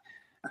stage. And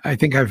I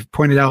think I've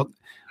pointed out.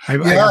 I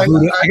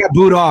got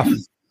booed off.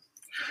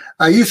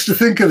 I used to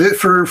think of it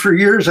for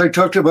years. I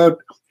talked about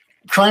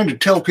trying to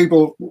tell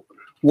people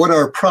what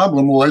our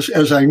problem was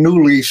as I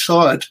newly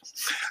saw it,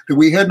 that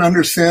we had to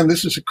understand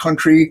this is a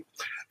country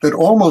that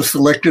almost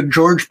elected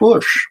George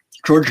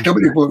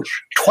W. Bush,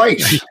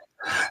 twice.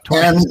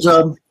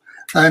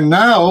 And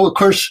now, of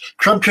course,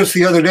 Trump just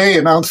the other day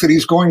announced that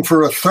he's going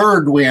for a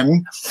third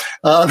win.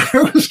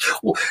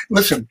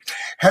 Listen,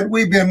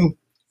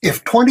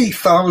 if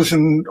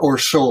 20,000 or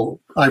so,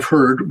 I've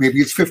heard, maybe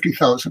it's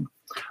 50,000,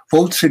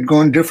 votes had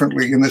gone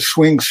differently in the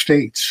swing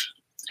states,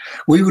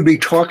 we would be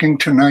talking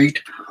tonight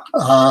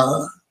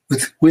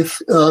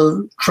with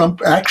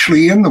Trump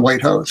actually in the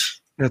White House.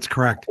 That's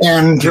correct.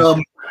 And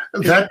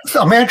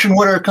imagine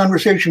what our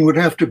conversation would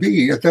have to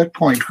be at that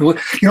point.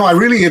 I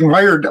really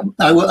admired.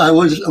 I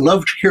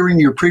loved hearing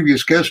your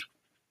previous guest.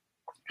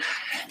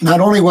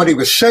 Not only what he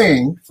was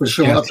saying was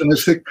so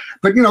optimistic,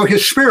 but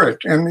his spirit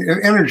and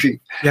energy,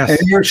 and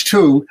yours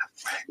too.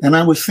 And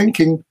I was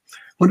thinking,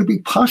 would it be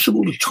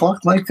possible to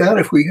talk like that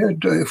if we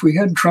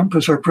had Trump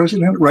as our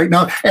president right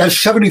now? As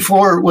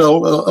 74,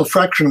 a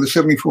fraction of the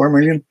 74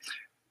 million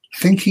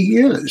think he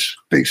is,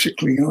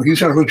 basically.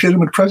 He's our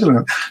legitimate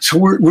president. So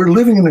we're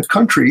living in a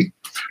country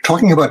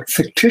talking about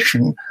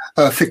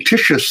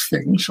fictitious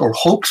things or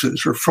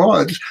hoaxes or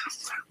frauds.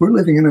 We're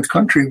living in a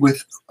country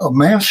with a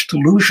mass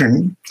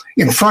delusion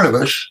in front of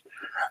us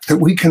that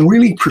we can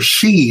really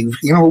perceive.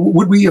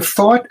 Would we have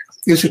thought,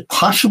 is it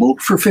possible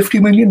for 50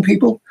 million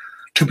people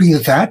to be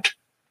that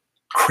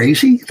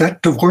crazy,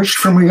 that divorced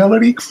from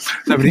reality?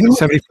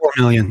 74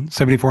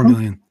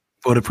 million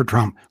voted for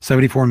Trump.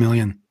 74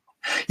 million.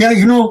 Yeah,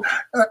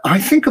 I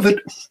think of it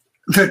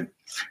that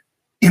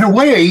in a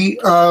way,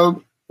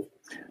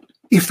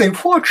 if they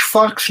watch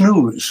Fox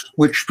News,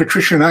 which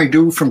Patricia and I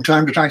do from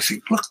time to time, I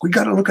say, look, we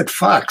got to look at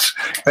Fox.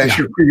 As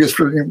your previous,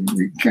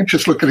 you can't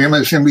just look at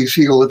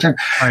MSNBC all the time.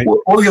 Right.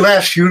 Or you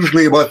last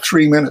usually about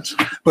 3 minutes,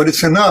 but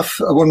it's enough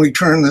when we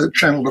turn the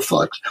channel to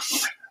Fox.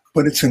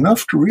 But it's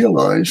enough to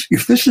realize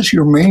if this is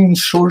your main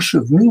source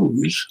of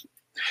news,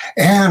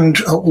 and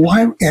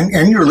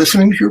you're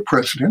listening to your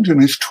president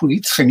and his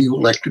tweets, and you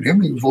elected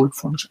him, you voted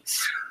for him,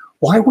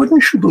 why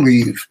wouldn't you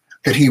believe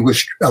that he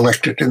was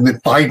elected and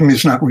that Biden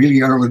is not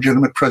really our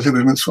legitimate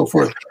president and so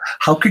forth?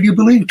 How could you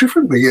believe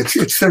differently?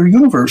 It's their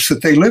universe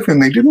that they live in.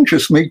 They didn't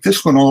just make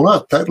this one all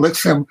up. That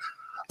lets them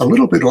a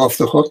little bit off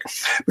the hook.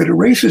 But it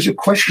raises a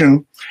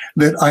question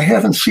that I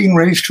haven't seen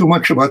raised too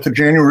much about the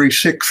January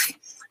 6th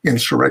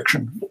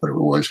insurrection, whatever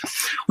it was,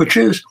 which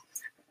is,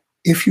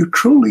 if you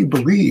truly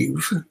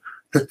believe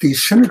that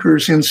these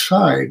senators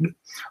inside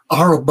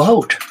are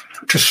about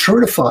to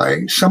certify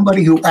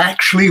somebody who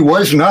actually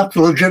was not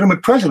the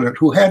legitimate president,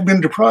 who had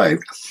been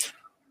deprived,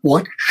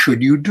 what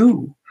should you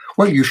do?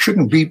 Well, you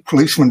shouldn't beat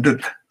policemen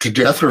to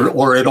death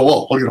or at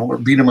all, or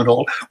beat them at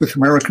all with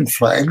American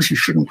flags. You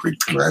shouldn't break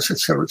glass, et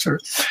cetera, et cetera.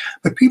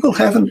 But people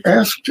haven't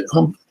asked,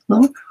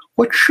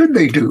 what should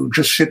they do?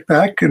 Just sit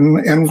back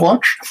and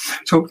watch?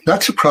 So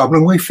that's a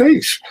problem we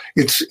face.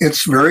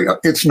 It's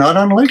not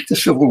unlike the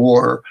Civil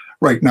War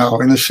right now,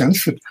 in the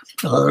sense that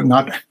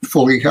not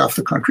fully half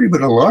the country,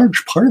 but a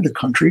large part of the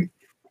country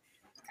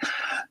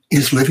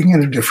is living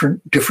in a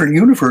different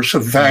universe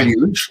of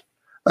values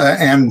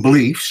and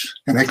beliefs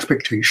and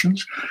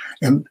expectations.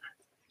 And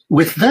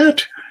with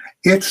that,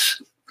 it's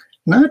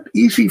not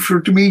easy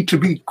for me to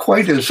be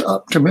quite as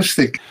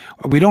optimistic.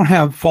 We don't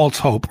have false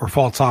hope or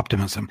false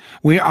optimism.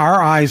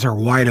 Our eyes are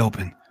wide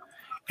open,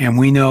 and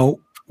we know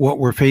what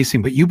we're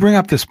facing. But you bring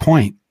up this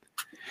point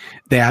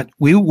that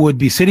we would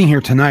be sitting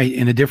here tonight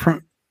in a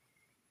different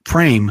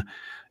frame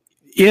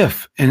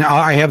if, and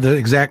I have the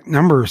exact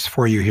numbers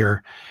for you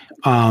here.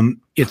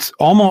 It's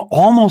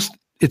almost,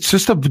 it's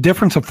just a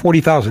difference of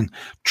 40,000.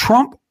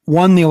 Trump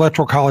won the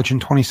Electoral College in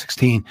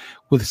 2016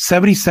 with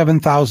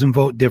 77,000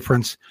 vote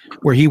difference,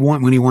 when he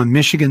won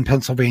Michigan,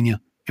 Pennsylvania,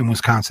 and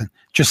Wisconsin.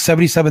 Just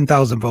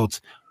 77,000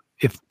 votes.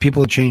 If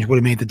people had changed, would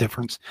have made the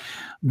difference.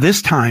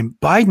 This time,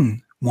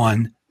 Biden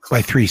won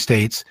by 3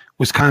 states,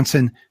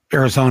 Wisconsin,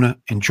 Arizona,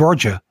 and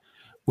Georgia,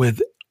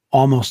 with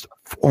almost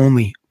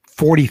only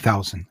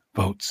 40,000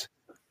 votes.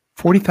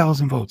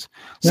 40,000 votes.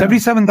 Yeah.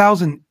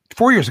 77,000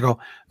 4 years ago,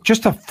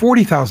 just a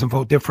 40,000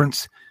 vote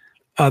difference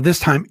this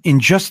time in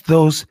just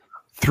those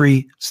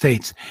 3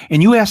 states.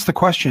 And you asked the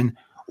question,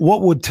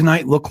 what would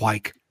tonight look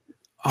like?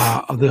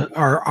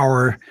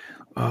 Our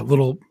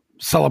little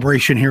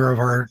celebration here of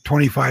our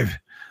 25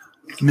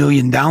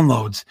 million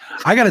downloads.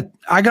 I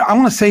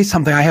want to say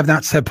something I have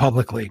not said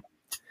publicly,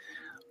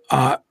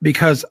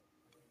 because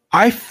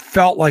I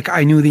felt like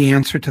I knew the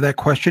answer to that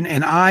question,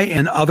 and I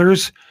and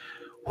others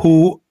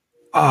who,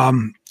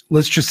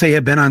 let's just say,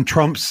 have been on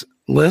Trump's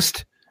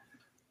list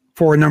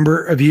for a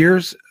number of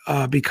years,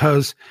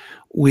 because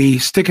we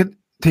stick it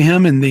to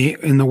him in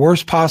the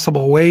worst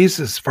possible ways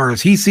as far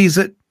as he sees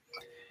it,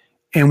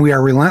 and we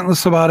are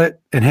relentless about it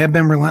and have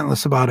been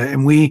relentless about it.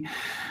 And we,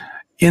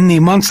 in the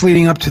months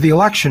leading up to the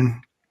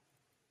election,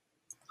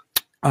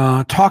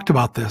 talked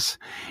about this,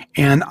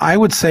 and I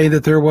would say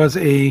that there was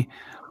a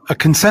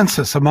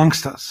consensus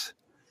amongst us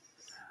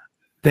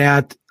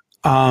that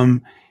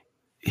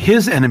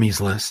his enemies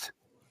list,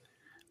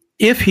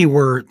 if he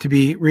were to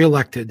be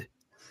reelected,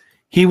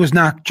 he was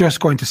not just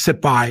going to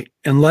sit by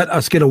and let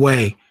us get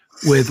away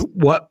with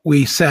what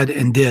we said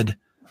and did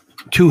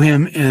to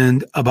him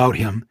and about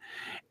him.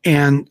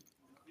 And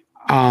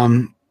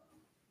I'm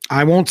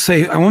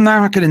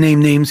not going to name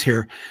names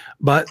here,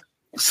 but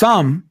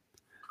some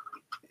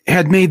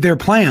had made their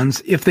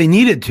plans, if they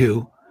needed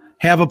to,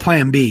 have a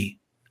plan B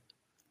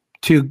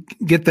to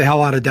get the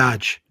hell out of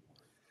Dodge.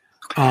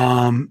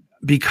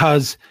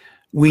 Because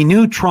we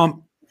knew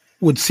Trump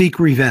would seek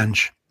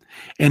revenge,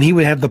 and he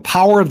would have the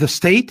power of the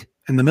state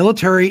and the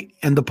military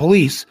and the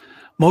police.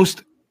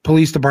 Most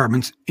police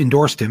departments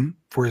endorsed him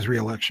for his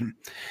reelection.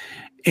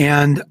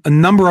 And a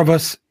number of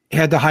us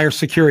had to hire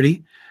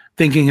security,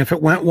 thinking if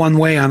it went one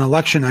way on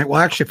election night,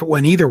 well, actually, if it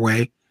went either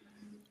way,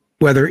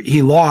 whether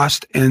he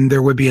lost and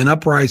there would be an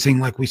uprising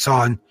like we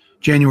saw on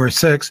January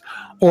 6th,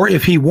 or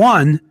if he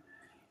won,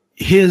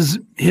 his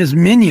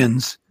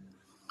minions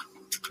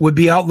would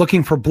be out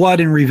looking for blood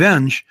and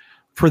revenge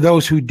for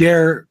those who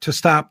dare to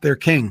stop their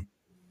king.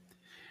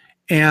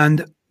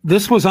 And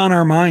this was on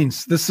our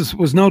minds. This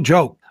was no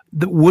joke.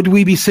 Would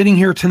we be sitting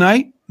here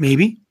tonight?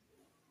 Maybe,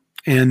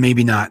 and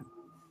maybe not.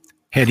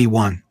 had he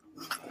won.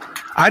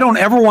 I don't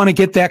ever want to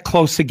get that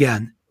close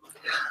again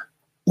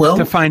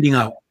to finding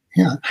out.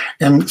 Yeah.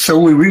 And so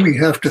we really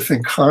have to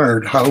think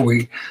hard how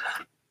we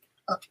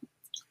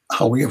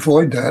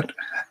avoid that.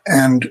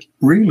 And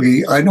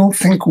really, I don't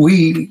think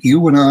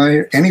you and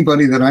I,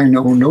 anybody that I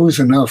know knows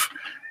enough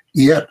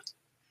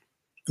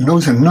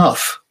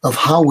of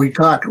how we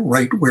got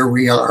right where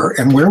we are.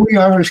 And where we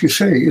are, as you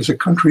say, is a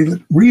country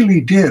that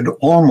really did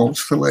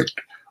almost elect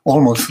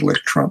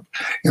Trump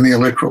in the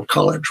Electoral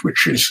College,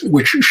 which is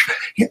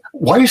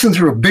why isn't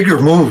there a bigger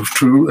move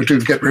to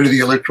get rid of the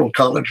Electoral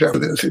College after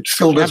this? It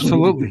still doesn't.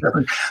 Absolutely.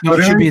 No,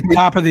 it should be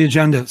top of the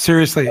agenda.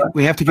 Seriously,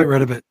 we have to get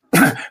rid of it.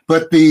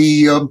 But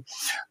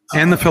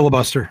and the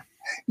filibuster.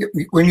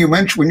 When you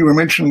were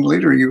mentioning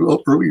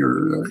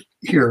earlier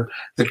here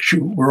that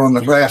you were on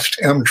the last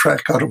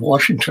Amtrak out of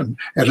Washington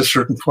at a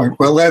certain point.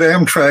 Well, that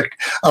Amtrak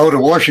out of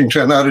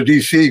Washington, out of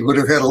D.C., would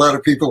have had a lot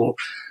of people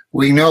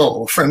we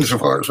know, friends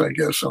of ours, I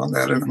guess, on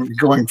that, and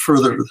going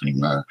further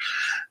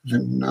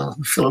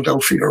than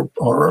Philadelphia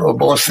or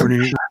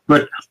Boston.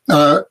 But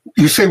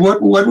you say,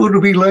 what would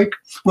it be like?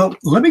 Well,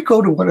 let me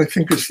go to what I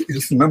think is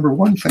the number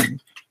one thing.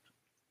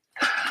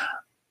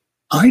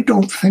 I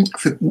don't think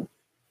that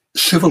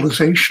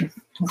civilization,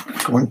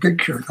 going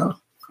big here now,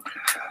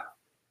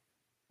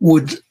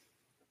 would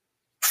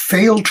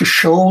fail to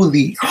show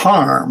the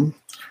harm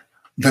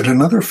that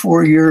another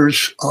 4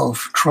 years of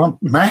Trump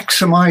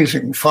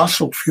maximizing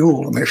fossil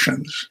fuel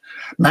emissions,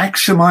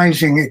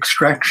 maximizing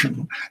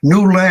extraction,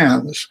 new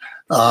lands,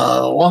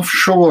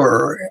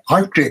 offshore,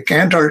 Arctic,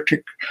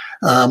 Antarctic,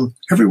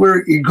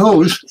 everywhere he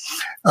goes,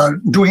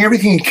 doing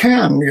everything he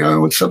can,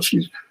 with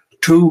subsidies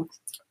to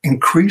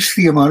increase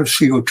the amount of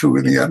CO2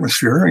 in the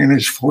atmosphere in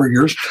his 4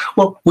 years.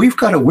 Well, we've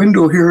got a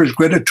window here, as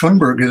Greta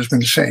Thunberg has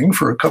been saying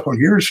for a couple of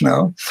years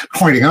now,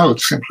 pointing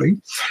out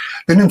simply,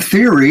 that in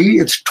theory,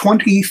 it's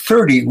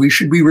 2030. We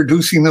should be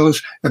reducing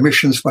those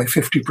emissions by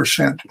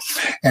 50%.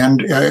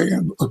 And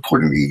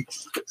according to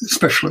the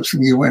specialists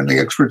in the UN, the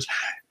experts,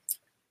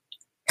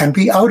 and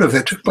be out of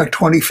it by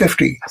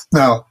 2050.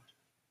 Now,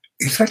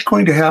 is that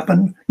going to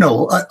happen?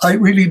 No, I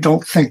really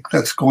don't think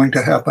that's going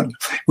to happen,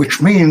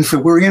 which means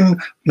that we're in,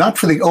 not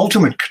for the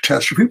ultimate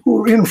catastrophe, but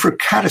we're in for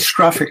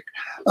catastrophic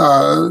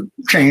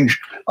change,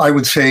 I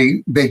would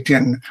say, baked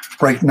in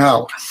right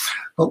now.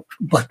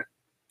 But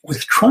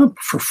with Trump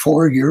for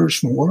 4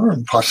 years more,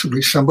 and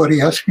possibly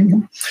somebody asking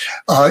him,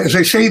 as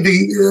I say,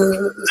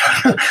 the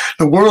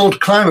world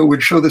climate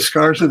would show the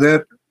scars of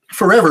that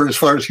forever, as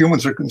far as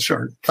humans are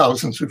concerned,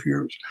 thousands of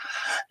years.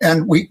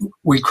 And we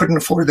couldn't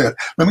afford that.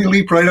 Let me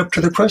leap right up to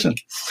the present.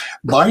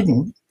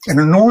 Biden, an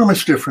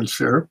enormous difference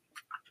there,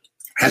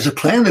 has a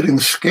plan that in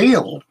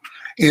scale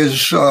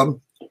is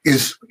on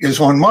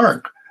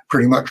mark,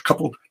 pretty much a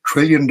couple $1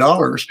 trillion.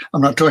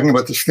 I'm not talking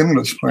about the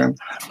stimulus plan,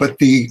 but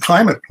the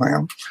climate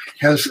plan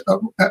has,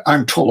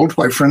 I'm told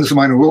by friends of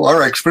mine who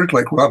are experts,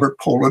 like Robert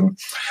Poland,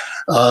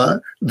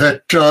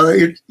 that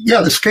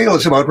the scale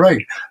is about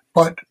right.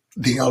 But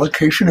the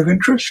allocation of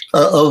interest,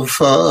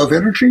 of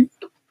energy?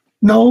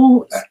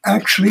 No,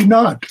 actually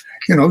not.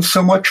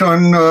 So much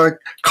on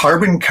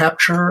carbon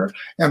capture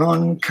and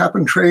on cap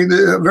and trade,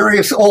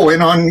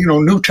 and on,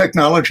 new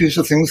technologies,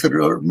 the things that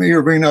may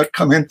or may not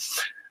come in.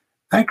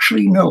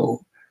 Actually, no.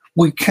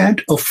 We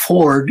can't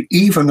afford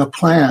even a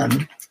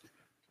plan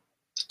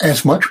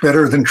as much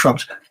better than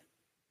Trump's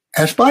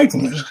as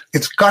Biden's.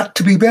 It's got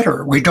to be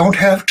better. We don't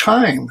have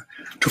time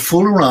to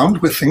fool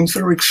around with things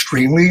that are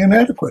extremely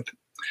inadequate.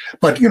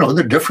 But,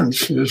 the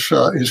difference is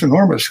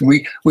enormous. And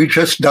we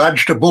just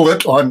dodged a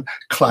bullet on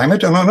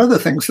climate and on other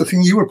things. The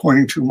thing you were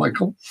pointing to,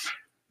 Michael,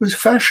 was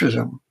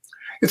fascism.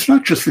 It's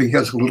not just that he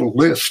has a little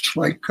list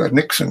like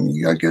Nixon.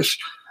 I guess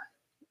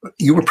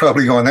you were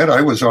probably on that.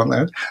 I was on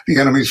that, the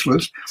enemies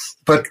list.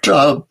 But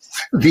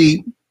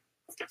it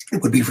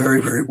would be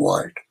very, very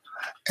wide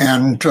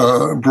and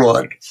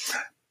broad.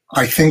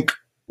 I think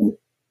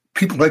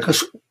people like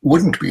us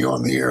wouldn't be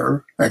on the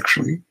air,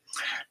 actually.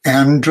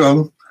 And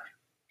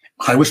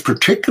I was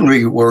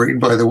particularly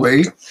worried, by the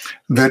way,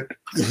 that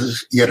this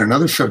is yet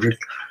another subject,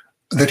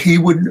 that he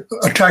would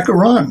attack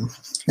Iran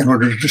in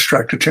order to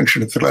distract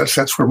attention at the last.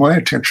 That's where my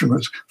attention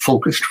was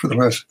focused for the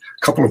last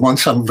couple of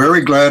months. I'm very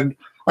glad.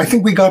 I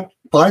think we got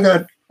by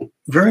that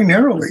very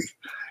narrowly.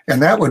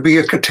 And that would be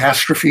a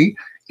catastrophe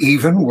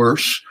even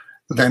worse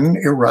than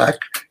Iraq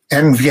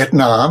and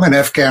Vietnam and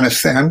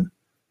Afghanistan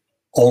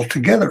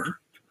altogether.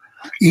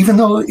 Even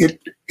though it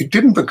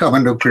didn't become a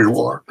nuclear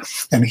war,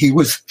 and he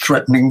was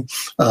threatening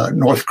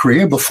North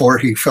Korea before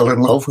he fell in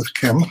love with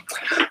Kim,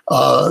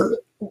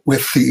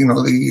 with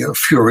the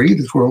fury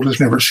the world has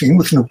never seen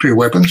with nuclear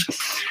weapons.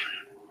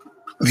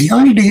 The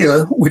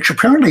idea, which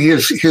apparently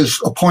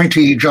his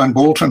appointee John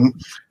Bolton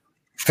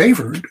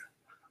favored,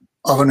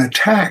 of an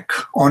attack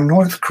on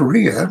North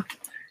Korea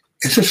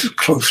is as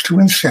close to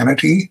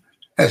insanity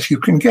as you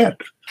can get.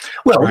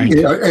 Well, right.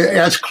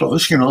 As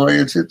close,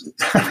 it's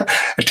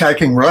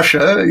attacking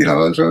Russia,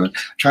 so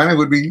China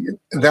would be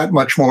that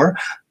much more.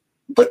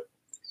 But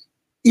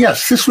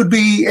yes, this would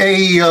be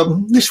a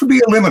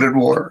limited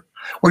war.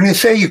 When you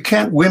say you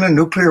can't win a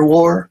nuclear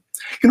war,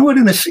 you know what,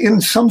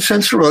 in some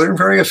sense or other, in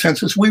various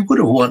senses, we would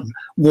have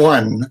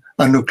won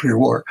a nuclear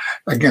war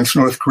against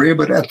North Korea,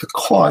 but at the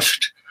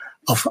cost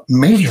of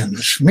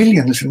millions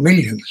and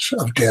millions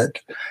of dead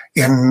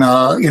in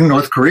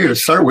North Korea to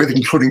start with,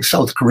 including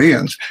South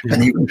Koreans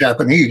and even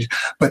Japanese.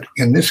 But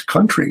in this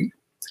country,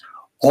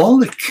 all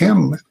that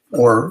Kim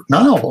or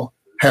now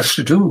has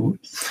to do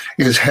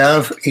is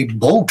have a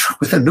boat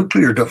with a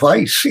nuclear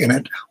device in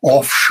it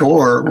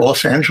offshore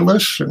Los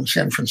Angeles and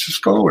San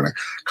Francisco and a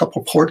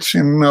couple ports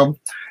in the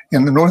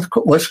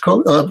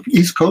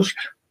East Coast.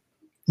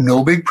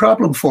 No big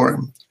problem for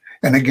him.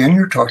 And again,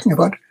 you're talking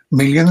about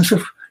millions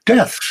of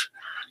deaths.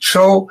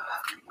 So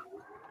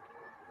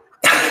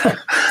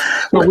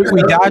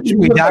we dodged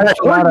a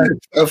lot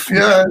of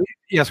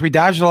yes, we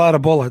dodged a lot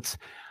of bullets.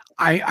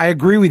 I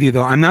agree with you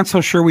though. I'm not so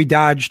sure we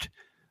dodged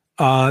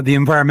the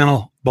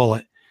environmental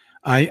bullet.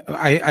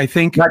 I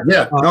think not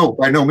yet. No,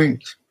 by no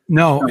means.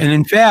 No, and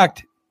in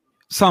fact,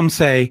 some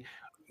say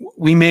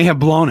we may have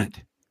blown it.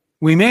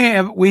 We may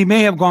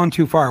have gone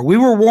too far. We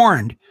were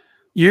warned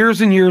years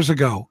and years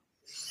ago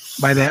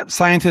by that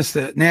scientists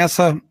at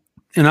NASA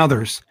and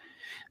others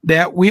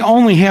that we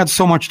only had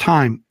so much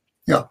time.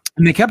 Yeah.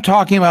 And they kept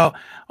talking about,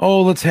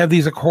 oh, let's have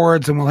these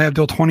accords and we'll have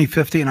till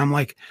 2050. And I'm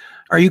like,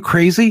 are you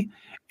crazy?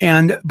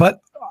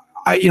 But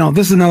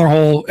this is another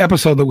whole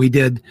episode that we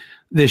did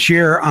this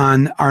year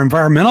on our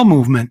environmental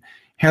movement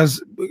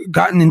has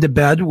gotten into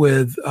bed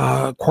with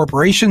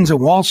corporations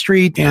and Wall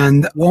Street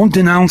and won't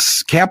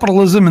denounce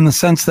capitalism in the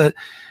sense that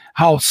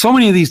how so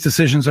many of these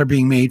decisions are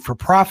being made for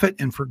profit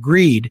and for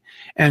greed.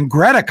 And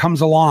Greta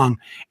comes along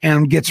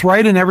and gets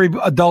right in every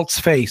adult's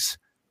face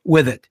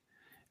with it,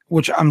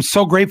 which I'm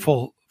so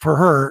grateful for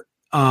her,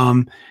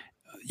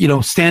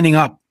 standing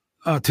up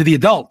to the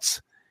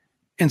adults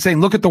and saying,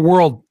 look at the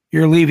world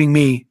you're leaving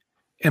me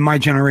and my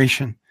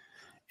generation.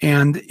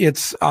 And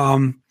it's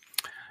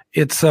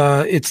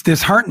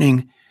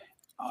disheartening.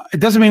 It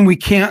doesn't mean we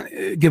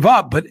can't give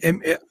up, but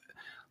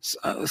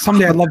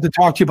someday I'd love to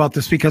talk to you about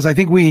this because I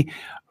think we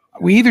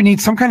either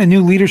need some kind of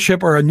new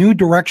leadership or a new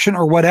direction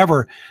or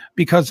whatever,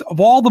 because of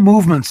all the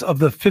movements of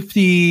the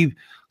 50,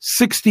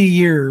 60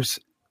 years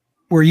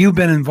where you've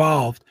been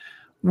involved,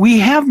 we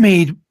have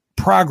made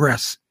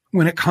progress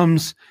when it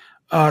comes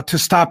to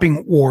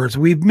stopping wars.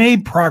 We've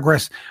made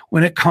progress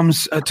when it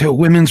comes to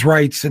women's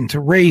rights and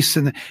to race.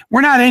 And we're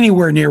not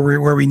anywhere near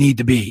where we need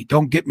to be.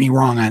 Don't get me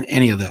wrong on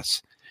any of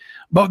this.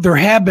 But there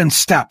have been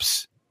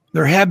steps.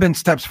 There have been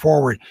steps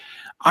forward.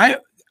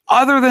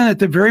 Other than at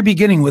the very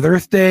beginning with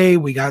Earth Day,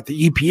 we got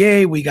the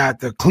EPA, we got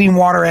the Clean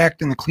Water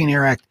Act and the Clean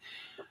Air Act.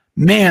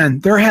 Man,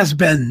 there has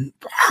been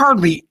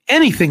hardly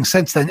anything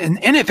since then.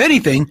 And if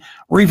anything,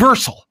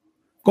 reversal,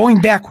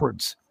 going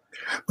backwards.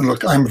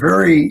 Look, I'm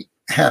very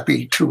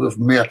happy to have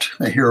met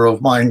a hero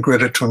of mine,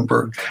 Greta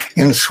Thunberg,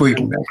 in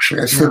Sweden,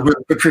 actually. I stood with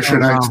Patricia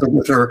and I stood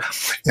with her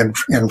in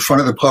front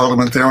of the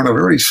parliament there on a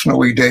very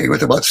snowy day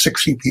with about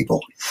 60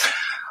 people.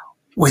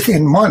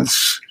 Within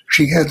months,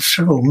 she had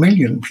several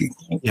million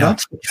people, not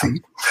 60.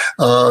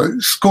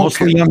 School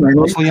mostly kids,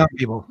 mostly young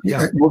people.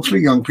 Yeah. Mostly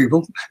young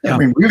people. Yeah. I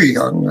mean, really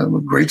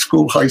young, grade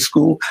school, high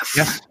school.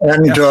 Yeah.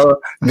 And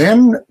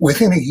then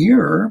within a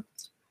year,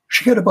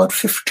 she had about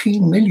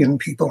 15 million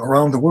people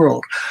around the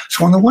world.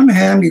 So on the one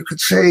hand, you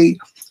could say,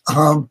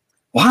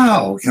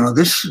 wow,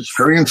 this is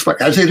very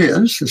inspiring, as it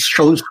is. This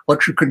shows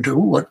what you can do,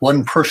 what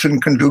one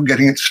person can do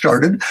getting it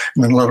started,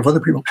 and then a lot of other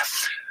people.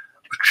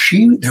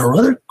 But her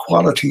other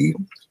quality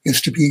is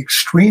to be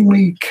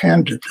extremely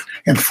candid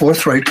and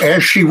forthright,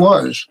 as she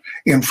was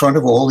in front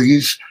of all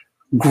these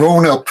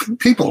grown-up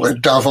people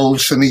at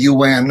Davos and the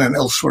UN and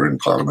elsewhere in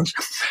parliaments.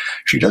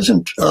 She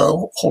doesn't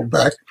hold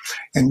back,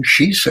 and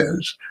she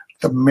says,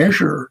 the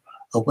measure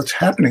of what's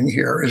happening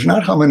here is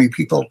not how many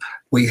people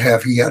we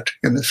have yet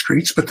in the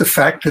streets, but the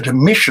fact that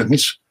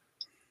emissions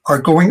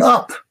are going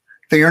up.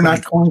 They are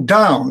not going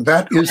down.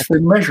 That is the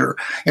measure.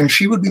 And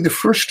she would be the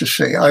first to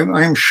say,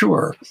 I'm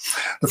sure,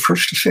 the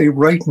first to say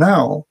right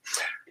now,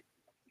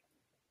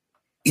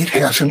 it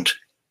hasn't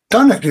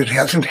done it. It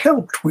hasn't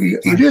helped.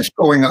 It is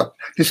going up.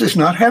 This is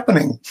not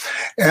happening.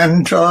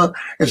 And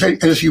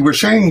as you were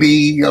saying,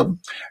 the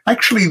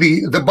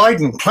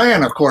Biden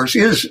plan, of course,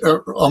 is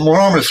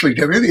enormously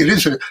different. It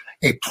is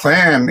a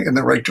plan in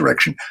the right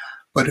direction,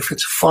 but if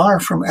it's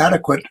far from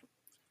adequate,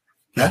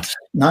 that's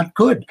not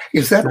good.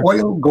 Is that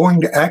oil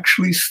going to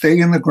actually stay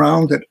in the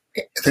ground that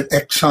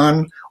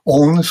Exxon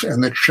owns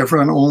and that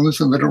Chevron owns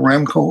and that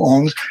Aramco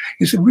owns?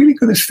 Is it really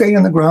going to stay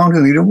in the ground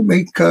and they don't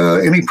make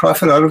any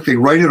profit out of it? They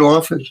write it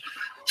off as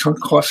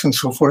sunk costs and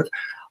so forth.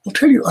 I'll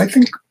tell you, I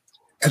think,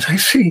 as I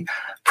see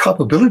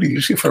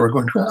probabilities, if I were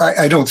going to,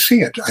 I don't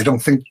see it. I don't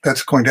think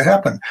that's going to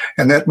happen.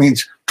 And that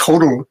means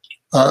total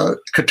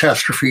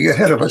catastrophe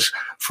ahead of us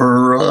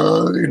for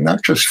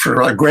not just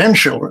for our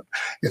grandchildren.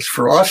 It's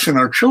for us and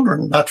our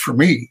children, not for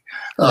me,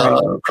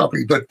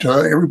 probably, but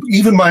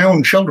even my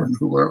own children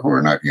who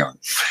are not young.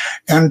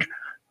 And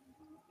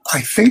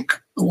I think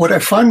what I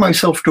find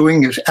myself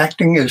doing is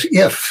acting as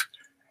if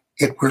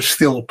it were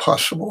still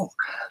possible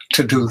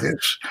to do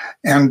this.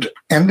 And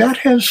that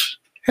has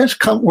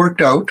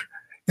worked out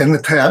in the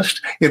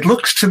past. It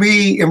looks to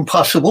me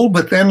impossible,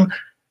 but then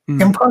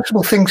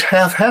impossible things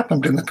have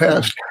happened in the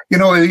past. You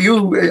know,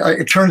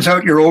 it turns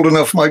out you're old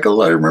enough,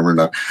 Michael, I remember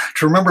now,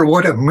 to remember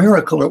what a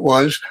miracle it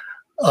was,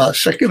 a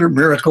secular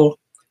miracle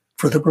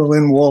for the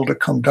Berlin Wall to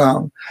come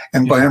down.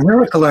 And by a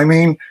miracle, I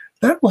mean,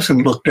 that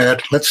wasn't looked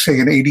at, let's say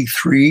in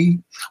 83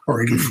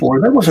 or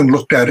 84, that wasn't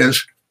looked at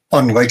as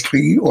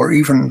unlikely or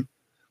even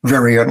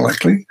very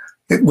unlikely.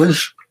 It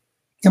was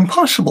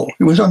impossible.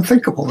 It was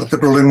unthinkable that the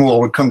Berlin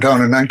Wall would come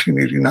down in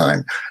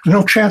 1989. There's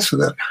no chance of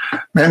that.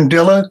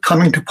 Mandela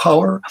coming to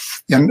power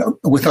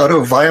without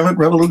a violent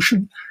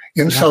revolution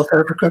in South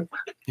Africa,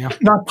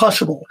 not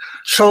possible.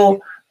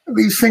 So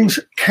these things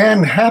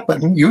can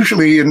happen,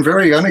 usually in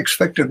very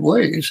unexpected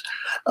ways,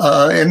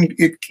 and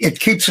it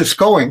keeps us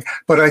going.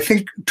 But I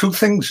think two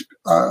things,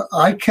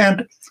 I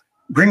can't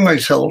bring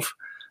myself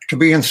to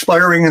be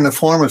inspiring in the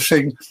form of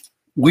saying,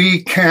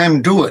 we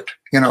can do it.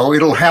 You know,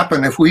 it'll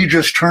happen if we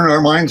just turn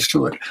our minds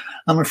to it.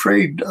 I'm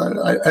afraid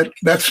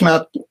that's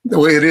not the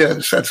way it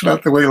is. That's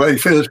not the way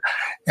life is.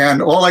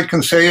 And all I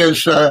can say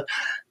is,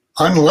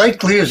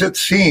 unlikely as it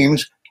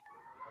seems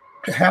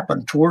to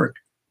happen, to work,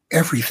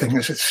 everything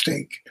is at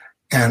stake.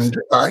 And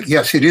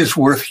yes, it is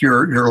worth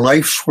your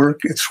life's work.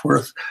 It's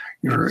worth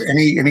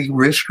any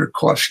risk or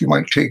cost you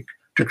might take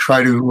to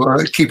try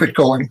to keep it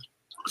going.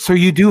 So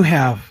you do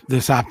have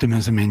this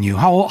optimism in you.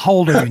 How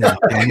old are you now,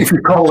 Dan? If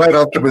you call that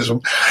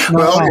optimism.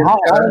 Well, how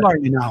old are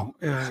you now?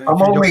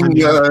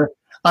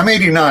 I'm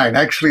 89.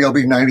 Actually, I'll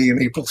be 90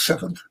 on April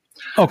 7th.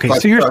 Okay,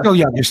 so you're still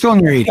young. You're still in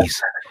your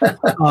 80s.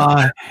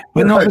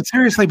 But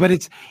seriously, but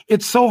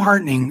it's so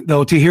heartening,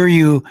 though, to hear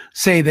you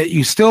say that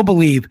you still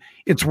believe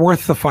it's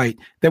worth the fight,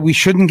 that we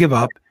shouldn't give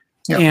up.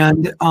 Yep.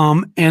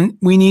 And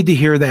we need to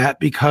hear that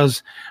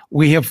because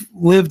we have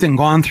lived and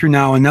gone through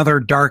now another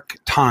dark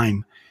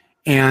time.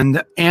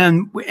 And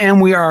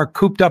we are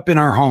cooped up in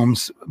our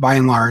homes by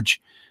and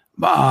large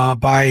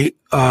by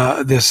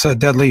this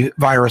deadly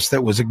virus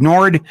that was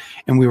ignored,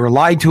 and we were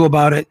lied to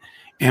about it,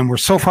 and we're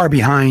so far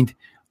behind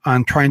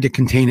on trying to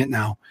contain it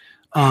now.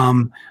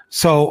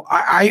 So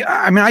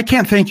I mean, I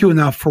can't thank you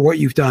enough for what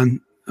you've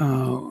done,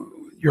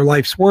 your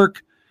life's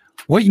work,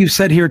 what you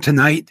said here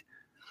tonight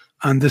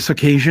on this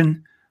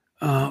occasion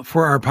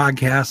for our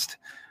podcast.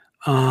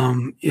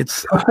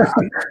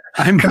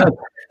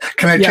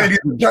 Can I tell you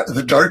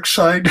the dark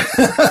side?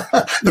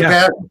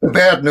 the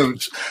bad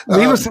news.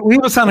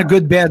 Leave us on a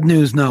good bad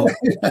news note.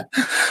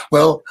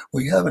 Well,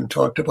 we haven't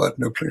talked about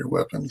nuclear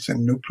weapons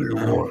and nuclear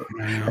war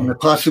and the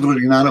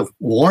possibility not of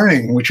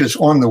warming, which is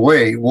on the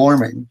way,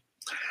 warming,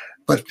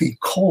 but the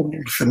cold,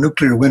 the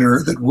nuclear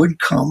winter that would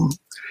come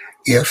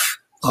if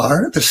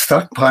the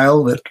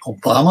stockpile that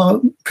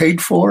Obama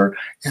paid for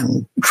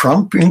and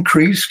Trump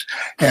increased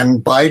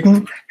and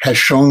Biden has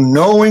shown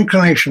no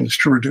inclinations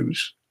to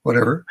reduce.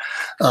 Whatever,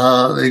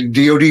 the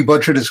DoD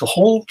budget as a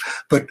whole,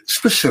 but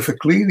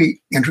specifically the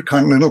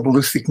intercontinental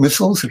ballistic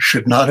missiles that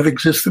should not have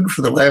existed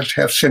for the last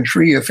half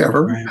century, if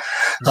ever. Right.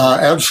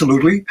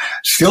 Absolutely.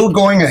 Still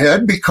going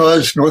ahead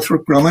because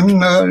Northrop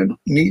Grumman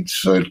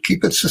needs to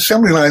keep its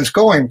assembly lines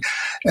going.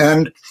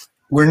 And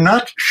we're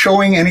not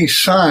showing any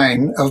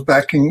sign of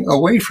backing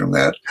away from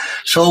that.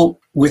 So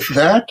with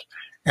that,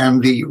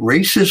 and the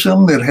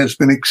racism that has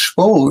been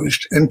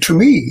exposed, and to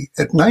me,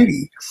 at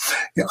 90,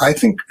 I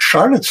think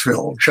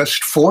Charlottesville,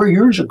 just 4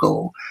 years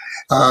ago,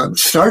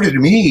 started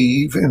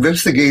me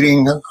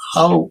investigating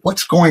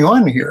what's going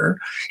on here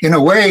in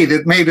a way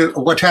that made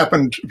what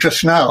happened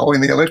just now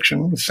in the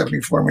election, with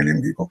 74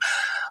 million people,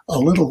 a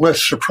little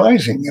less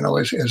surprising,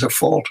 as a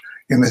fault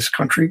in this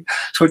country.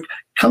 So it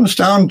comes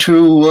down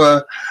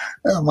to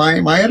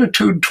my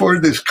attitude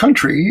toward this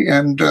country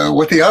and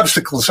what the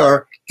obstacles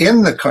are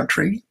in the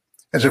country.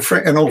 As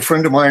an old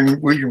friend of mine,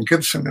 William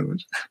Gibson, who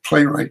was a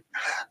playwright,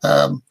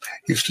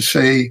 used to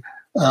say,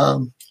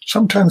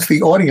 sometimes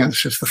the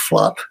audience is the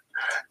flop.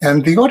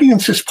 And the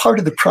audience is part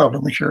of the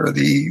problem here.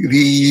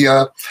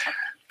 The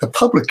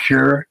public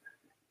here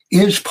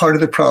is part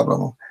of the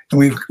problem.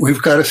 And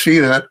we've got to see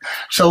that.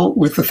 So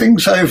with the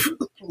things I've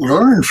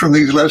learned from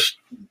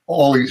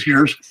all these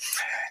years,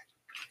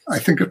 I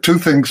think of two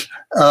things.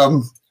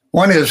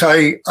 One is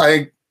I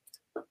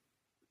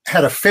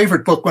had a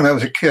favorite book when I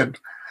was a kid.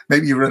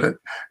 Maybe you read it,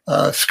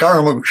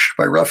 Scaramouche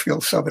by Raphael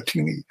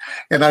Sabatini.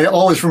 And I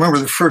always remember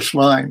the first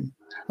line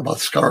about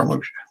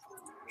Scaramouche.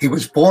 He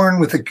was born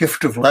with a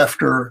gift of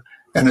laughter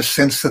and a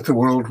sense that the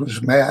world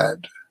was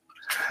mad.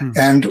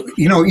 And,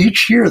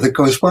 each year that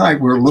goes by,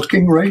 we're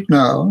looking right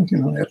now,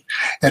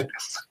 at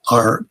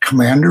our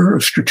commander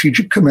of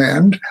Strategic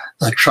Command,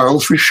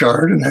 Charles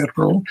Richard, an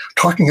admiral,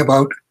 talking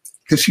about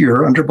this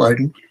year under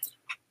Biden.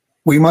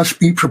 We must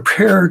be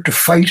prepared to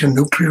fight a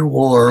nuclear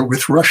war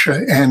with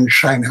Russia and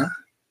China.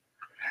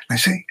 I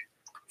say,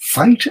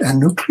 fight a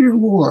nuclear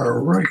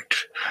war, right?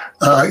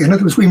 In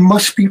other words, we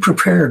must be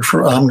prepared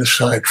for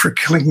omnicide, for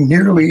killing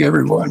nearly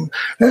everyone.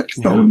 Not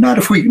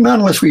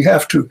unless we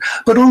have to,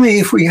 but only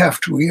if we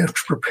have to. We have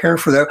to prepare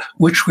for that,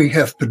 which we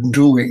have been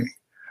doing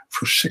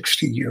for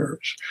 60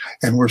 years,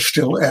 and we're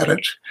still at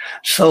it.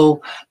 So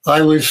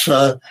I was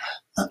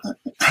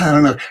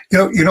I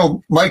don't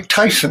know. Mike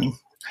Tyson.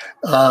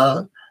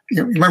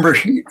 You remember,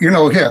 you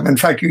know him. In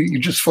fact, you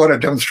just fought a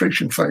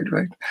demonstration fight,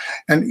 right?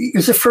 And he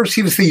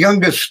was the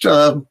youngest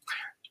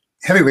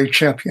heavyweight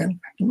champion.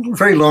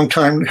 Very long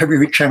time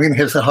heavyweight champion. He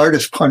has the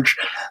hardest punch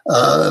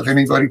of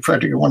anybody,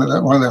 practically one of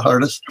the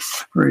hardest.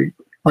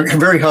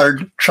 Very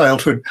hard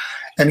childhood.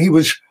 And he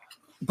was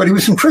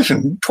in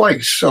prison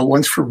twice. So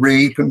once for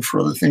rape and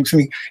for other things.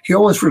 And he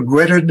always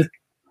regretted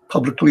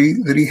publicly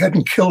that he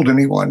hadn't killed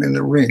anyone in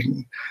the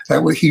ring.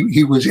 That way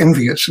he was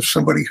envious of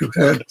somebody who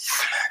had.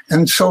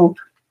 And so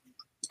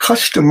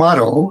Cus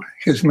D'Amato,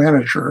 his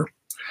manager,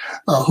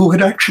 who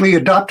had actually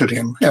adopted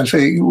him as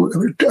a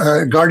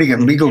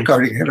guardian, legal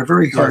guardian, had a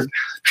very hard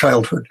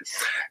childhood.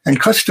 And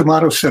Cus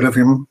D'Amato said of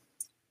him,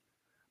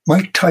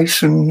 Mike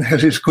Tyson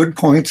has his good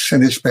points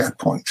and his bad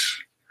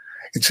points.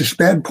 It's his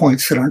bad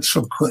points that aren't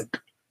so good.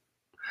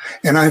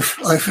 And I've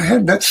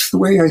had, that's the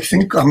way I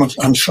think,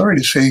 I'm sorry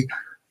to say,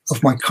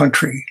 of my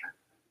country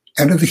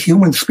and of the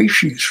human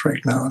species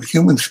right now, the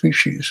human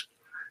species.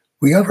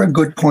 We have our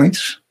good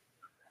points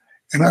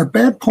and our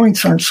bad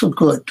points aren't so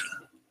good.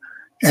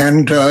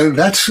 And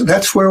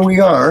that's where we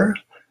are.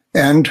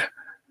 And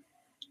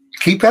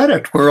keep at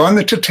it. We're on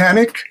the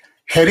Titanic,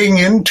 heading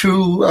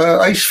into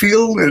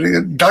Icefield,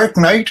 a dark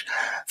night,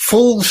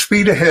 full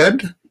speed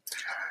ahead.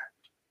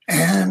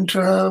 And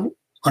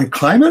on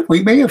climate,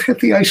 we may have hit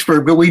the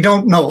iceberg, but we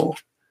don't know.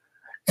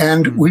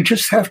 And we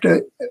just have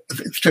to,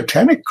 the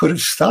Titanic could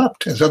have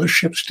stopped as other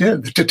ships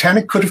did. The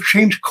Titanic could have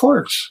changed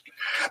course.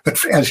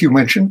 But as you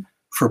mentioned,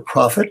 for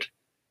profit,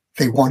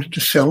 they wanted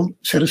to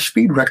set a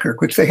speed record,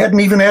 which they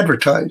hadn't even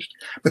advertised.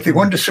 But they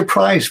wanted to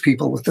surprise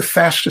people with the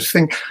fastest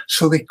thing.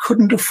 So they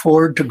couldn't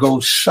afford to go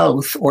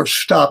south or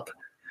stop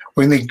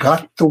when they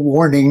got the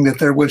warning that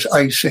there was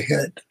ice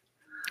ahead.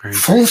 Right.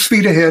 Full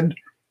speed ahead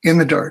in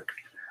the dark.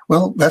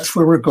 Well, that's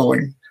where we're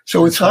going.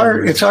 So it's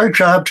our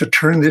job to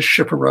turn this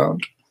ship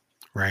around.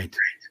 Right.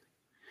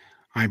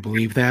 I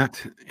believe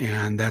that,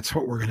 and that's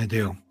what we're going to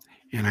do.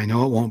 And I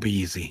know it won't be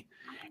easy.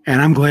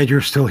 And I'm glad you're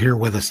still here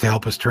with us to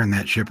help us turn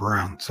that ship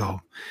around. So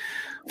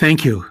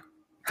thank you.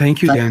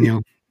 Thank you,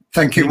 Daniel.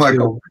 Thank you,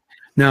 Michael.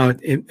 No,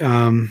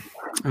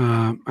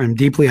 I'm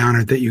deeply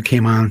honored that you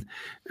came on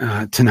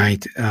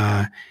tonight.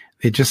 They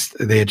had just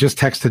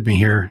texted me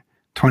here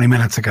 20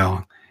 minutes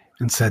ago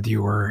and said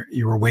you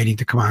were waiting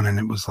to come on, and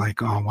it was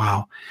like, oh,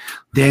 wow.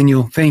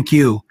 Daniel, thank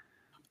you.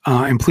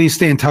 And please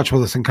stay in touch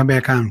with us and come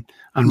back on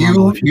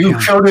Rumble. You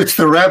showed us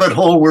the rabbit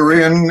hole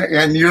we're in,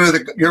 and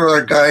you're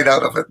our guide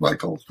out of it,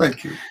 Michael.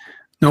 Thank you.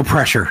 No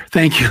pressure.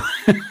 Thank you.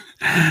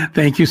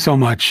 Thank you so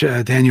much,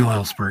 Daniel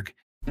Ellsberg.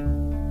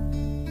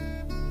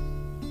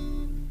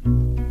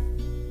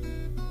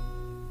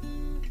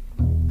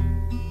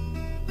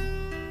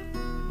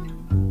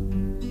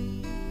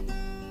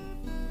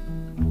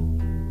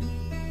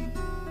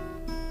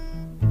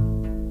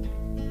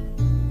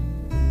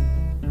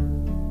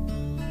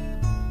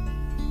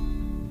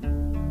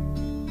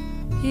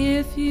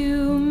 If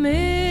you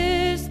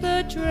miss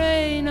the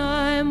train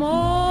I'm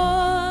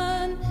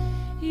on,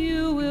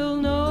 you will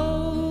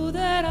know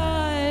that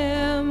I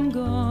am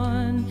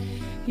gone.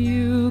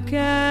 You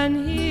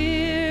can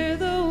hear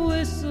the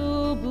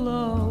whistle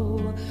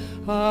blow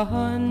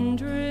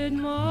 100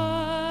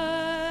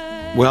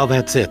 miles. Well,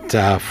 that's it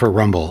for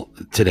Rumble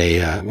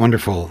today.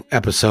 Wonderful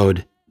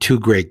episode. Two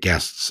great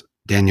guests,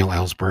 Daniel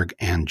Ellsberg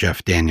and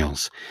Jeff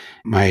Daniels.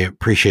 My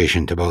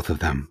appreciation to both of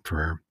them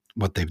for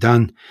what they've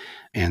done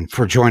and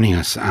for joining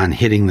us on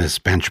hitting this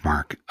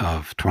benchmark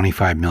of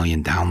 25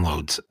 million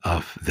downloads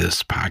of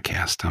this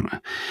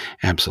podcast.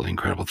 Absolutely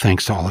incredible.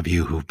 Thanks to all of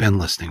you who've been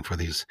listening for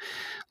these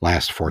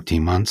last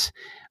 14 months.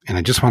 And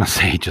I just want to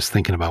say, just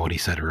thinking about what he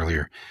said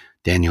earlier,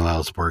 Daniel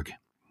Ellsberg,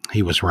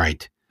 he was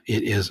right.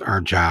 It is our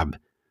job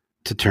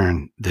to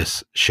turn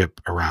this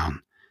ship around.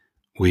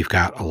 We've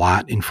got a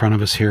lot in front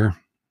of us here.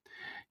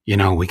 You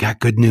know, we got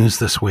good news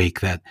this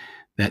week that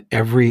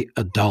every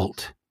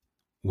adult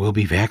will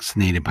be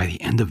vaccinated by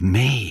the end of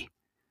May.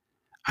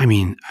 I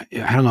mean,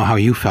 I don't know how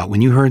you felt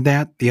when you heard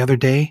that the other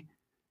day.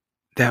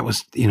 That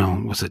was,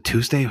 was it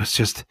Tuesday? It was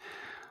just,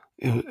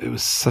 it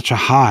was such a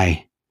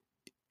high.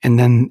 And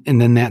then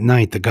that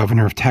night, the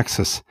governor of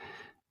Texas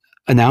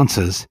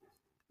announces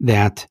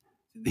that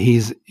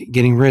he's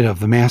getting rid of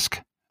the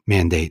mask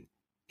mandate.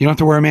 You don't have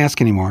to wear a mask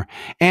anymore,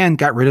 and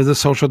got rid of the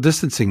social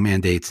distancing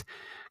mandates.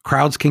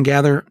 Crowds can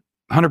gather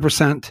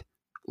 100%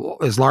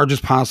 as large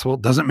as possible.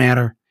 Doesn't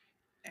matter.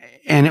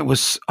 And it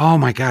was, oh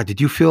my God,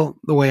 did you feel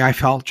the way I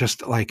felt?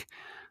 Just like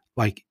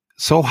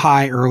so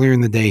high earlier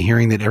in the day,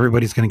 hearing that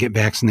everybody's going to get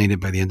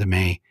vaccinated by the end of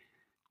May,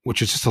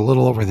 which is just a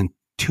little over than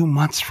 2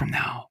 months from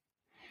now.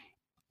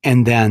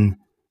 And then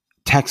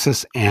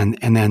Texas and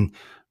then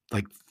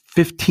like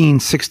 15,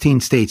 16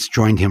 states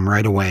joined him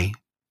right away,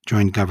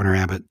 joined Governor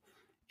Abbott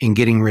in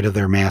getting rid of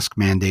their mask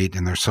mandate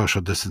and their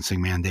social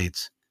distancing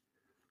mandates.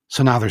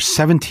 So now there's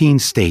 17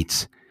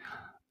 states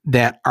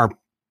that are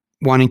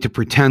wanting to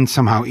pretend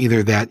somehow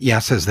either that,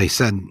 yes, as they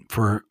said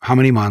for how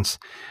many months,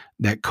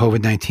 that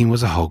COVID-19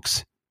 was a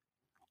hoax,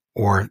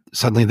 or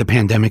suddenly the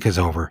pandemic is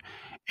over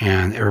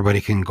and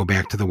everybody can go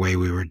back to the way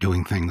we were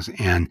doing things.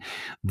 And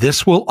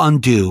this will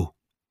undo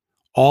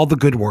all the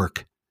good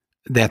work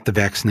that the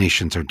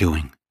vaccinations are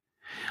doing.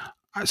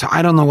 So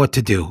I don't know what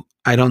to do.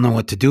 I don't know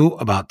what to do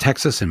about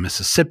Texas and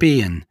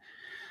Mississippi and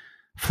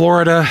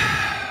Florida,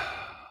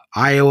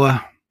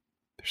 Iowa.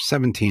 There's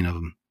 17 of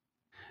them.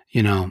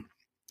 You know,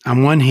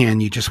 on one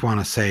hand, you just want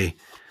to say,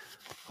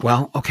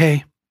 well,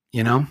 okay,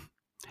 you know,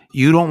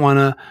 you don't want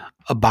to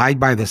abide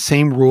by the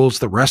same rules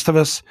the rest of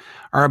us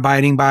are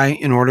abiding by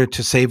in order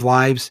to save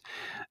lives.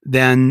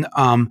 Then,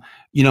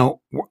 you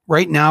know,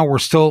 right now we're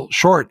still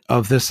short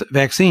of this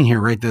vaccine here,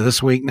 right?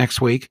 This week,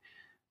 next week.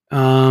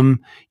 You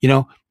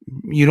know,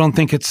 you don't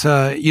think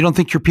you don't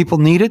think your people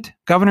need it,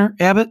 Governor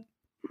Abbott?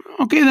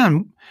 Okay,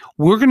 then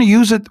we're going to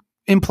use it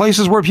in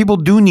places where people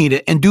do need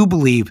it and do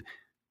believe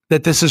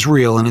that this is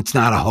real and it's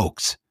not a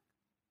hoax.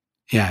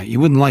 Yeah, you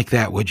wouldn't like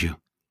that, would you?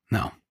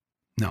 No.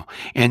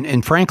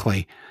 And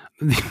frankly,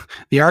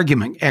 the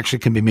argument actually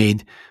can be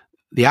made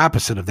the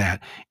opposite of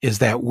that, is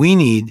that we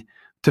need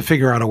to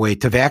figure out a way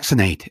to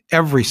vaccinate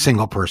every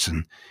single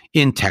person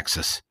in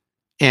Texas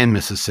and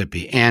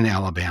Mississippi and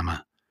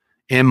Alabama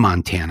and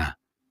Montana,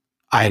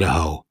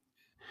 Idaho.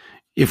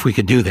 If we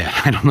could do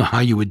that, I don't know how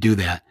you would do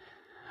that,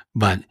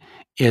 but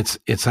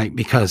it's like,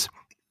 because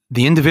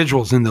the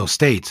individuals in those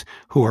states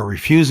who are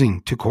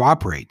refusing to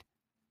cooperate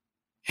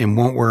and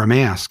won't wear a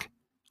mask,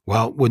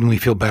 well, wouldn't we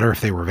feel better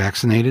if they were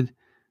vaccinated?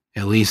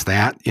 At least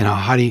that, you know,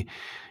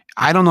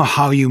 I don't know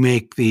how you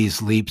make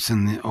these leaps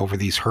over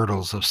these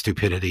hurdles of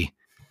stupidity.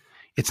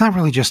 It's not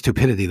really just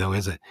stupidity though,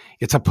 is it?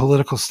 It's a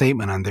political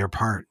statement on their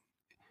part.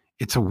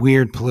 It's a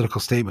weird political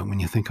statement when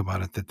you think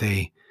about it, that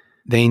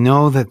they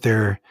know that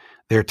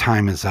their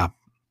time is up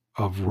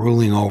of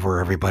ruling over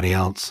everybody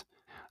else.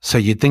 So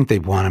you'd think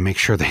they'd want to make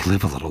sure they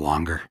live a little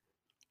longer.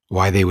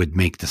 Why they would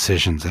make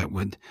decisions that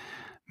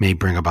may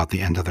bring about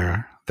the end of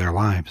their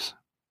lives.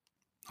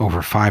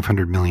 Over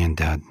 500 million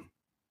dead.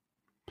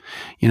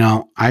 You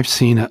know, I've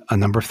seen a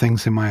number of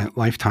things in my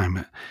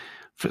lifetime,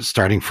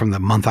 starting from the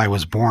month I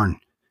was born.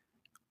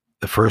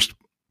 The first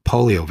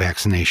polio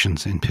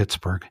vaccinations in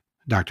Pittsburgh,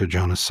 Dr.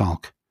 Jonas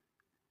Salk.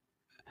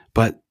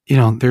 But, you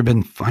know, there have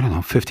been,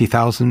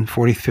 50,000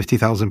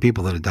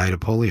 people that have died of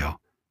polio.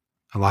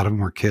 A lot of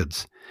them were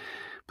kids.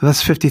 But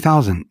that's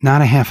 50,000,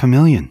 not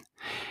 500,000.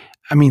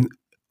 I mean,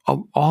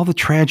 all the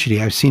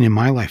tragedy I've seen in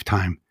my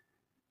lifetime,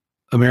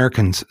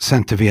 Americans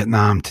sent to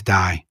Vietnam to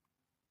die,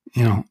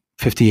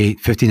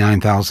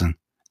 59,000,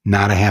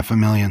 not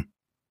 500,000.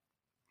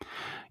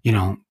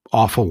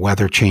 Awful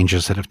weather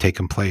changes that have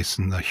taken place,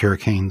 and the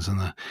hurricanes and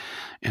the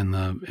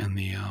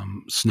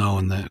snow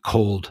and the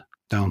cold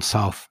down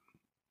south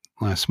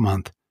last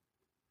month.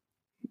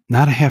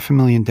 Not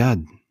 500,000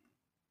 dead.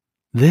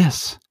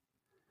 This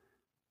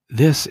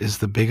is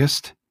the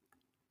biggest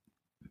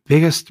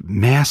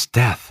mass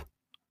death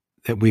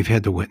that we've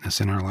had to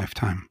witness in our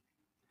lifetime.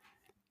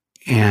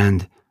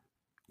 And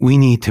we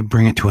need to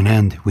bring it to an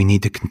end. We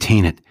need to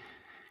contain it.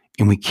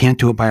 And we can't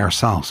do it by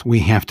ourselves. We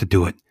have to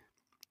do it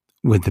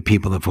with the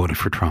people that voted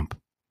for Trump.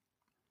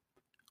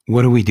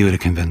 What do we do to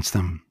convince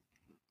them?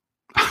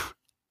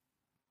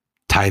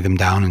 Tie them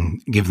down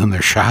and give them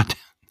their shot?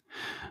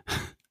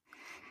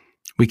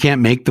 We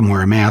can't make them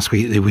wear a mask.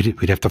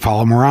 We'd have to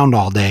follow them around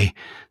all day,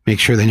 make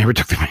sure they never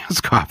took their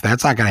mask off.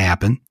 That's not going to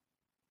happen.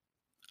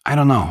 I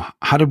don't know.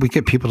 How did we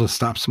get people to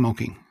stop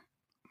smoking?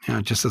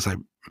 Just as I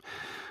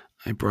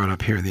brought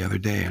up here the other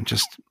day, and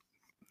just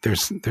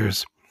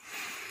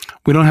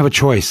we don't have a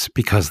choice,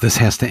 because this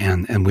has to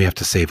end and we have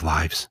to save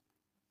lives.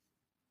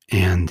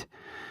 And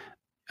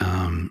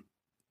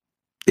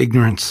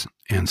ignorance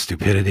and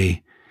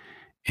stupidity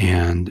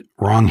and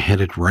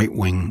wrong-headed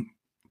right-wing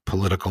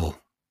political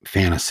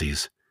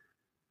fantasies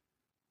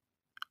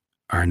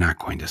are not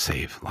going to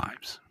save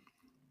lives.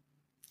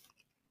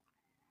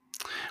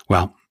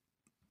 Well,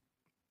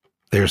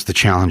 there's the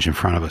challenge in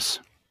front of us.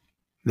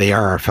 They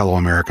are our fellow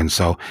Americans,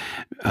 so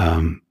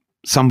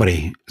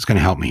somebody is going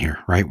to help me here,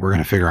 right? We're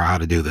going to figure out how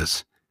to do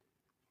this.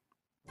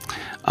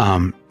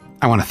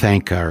 I want to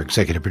thank our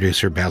executive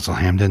producer, Basil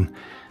Hamden,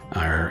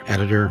 our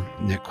editor,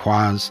 Nick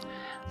Quaz.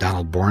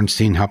 Donald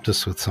Bornstein helped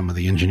us with some of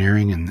the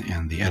engineering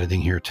and the editing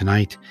here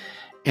tonight.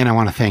 And I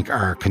want to thank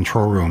our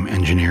control room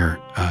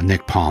engineer,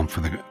 Nick Palm, for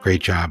the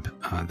great job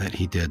that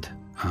he did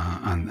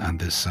on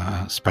this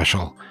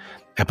special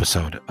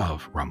episode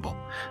of Rumble.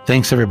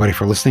 Thanks everybody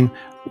for listening.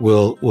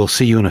 We'll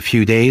see you in a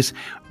few days.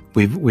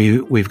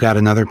 We've got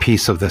another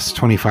piece of this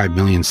 25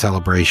 million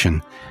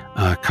celebration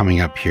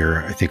coming up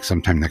here, I think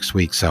sometime next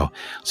week. So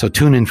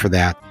tune in for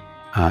that.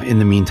 In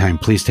the meantime,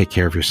 please take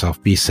care of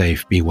yourself. Be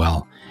safe, be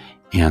well,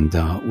 and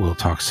we'll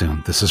talk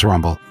soon. This is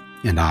Rumble,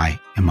 and I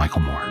am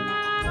Michael Moore.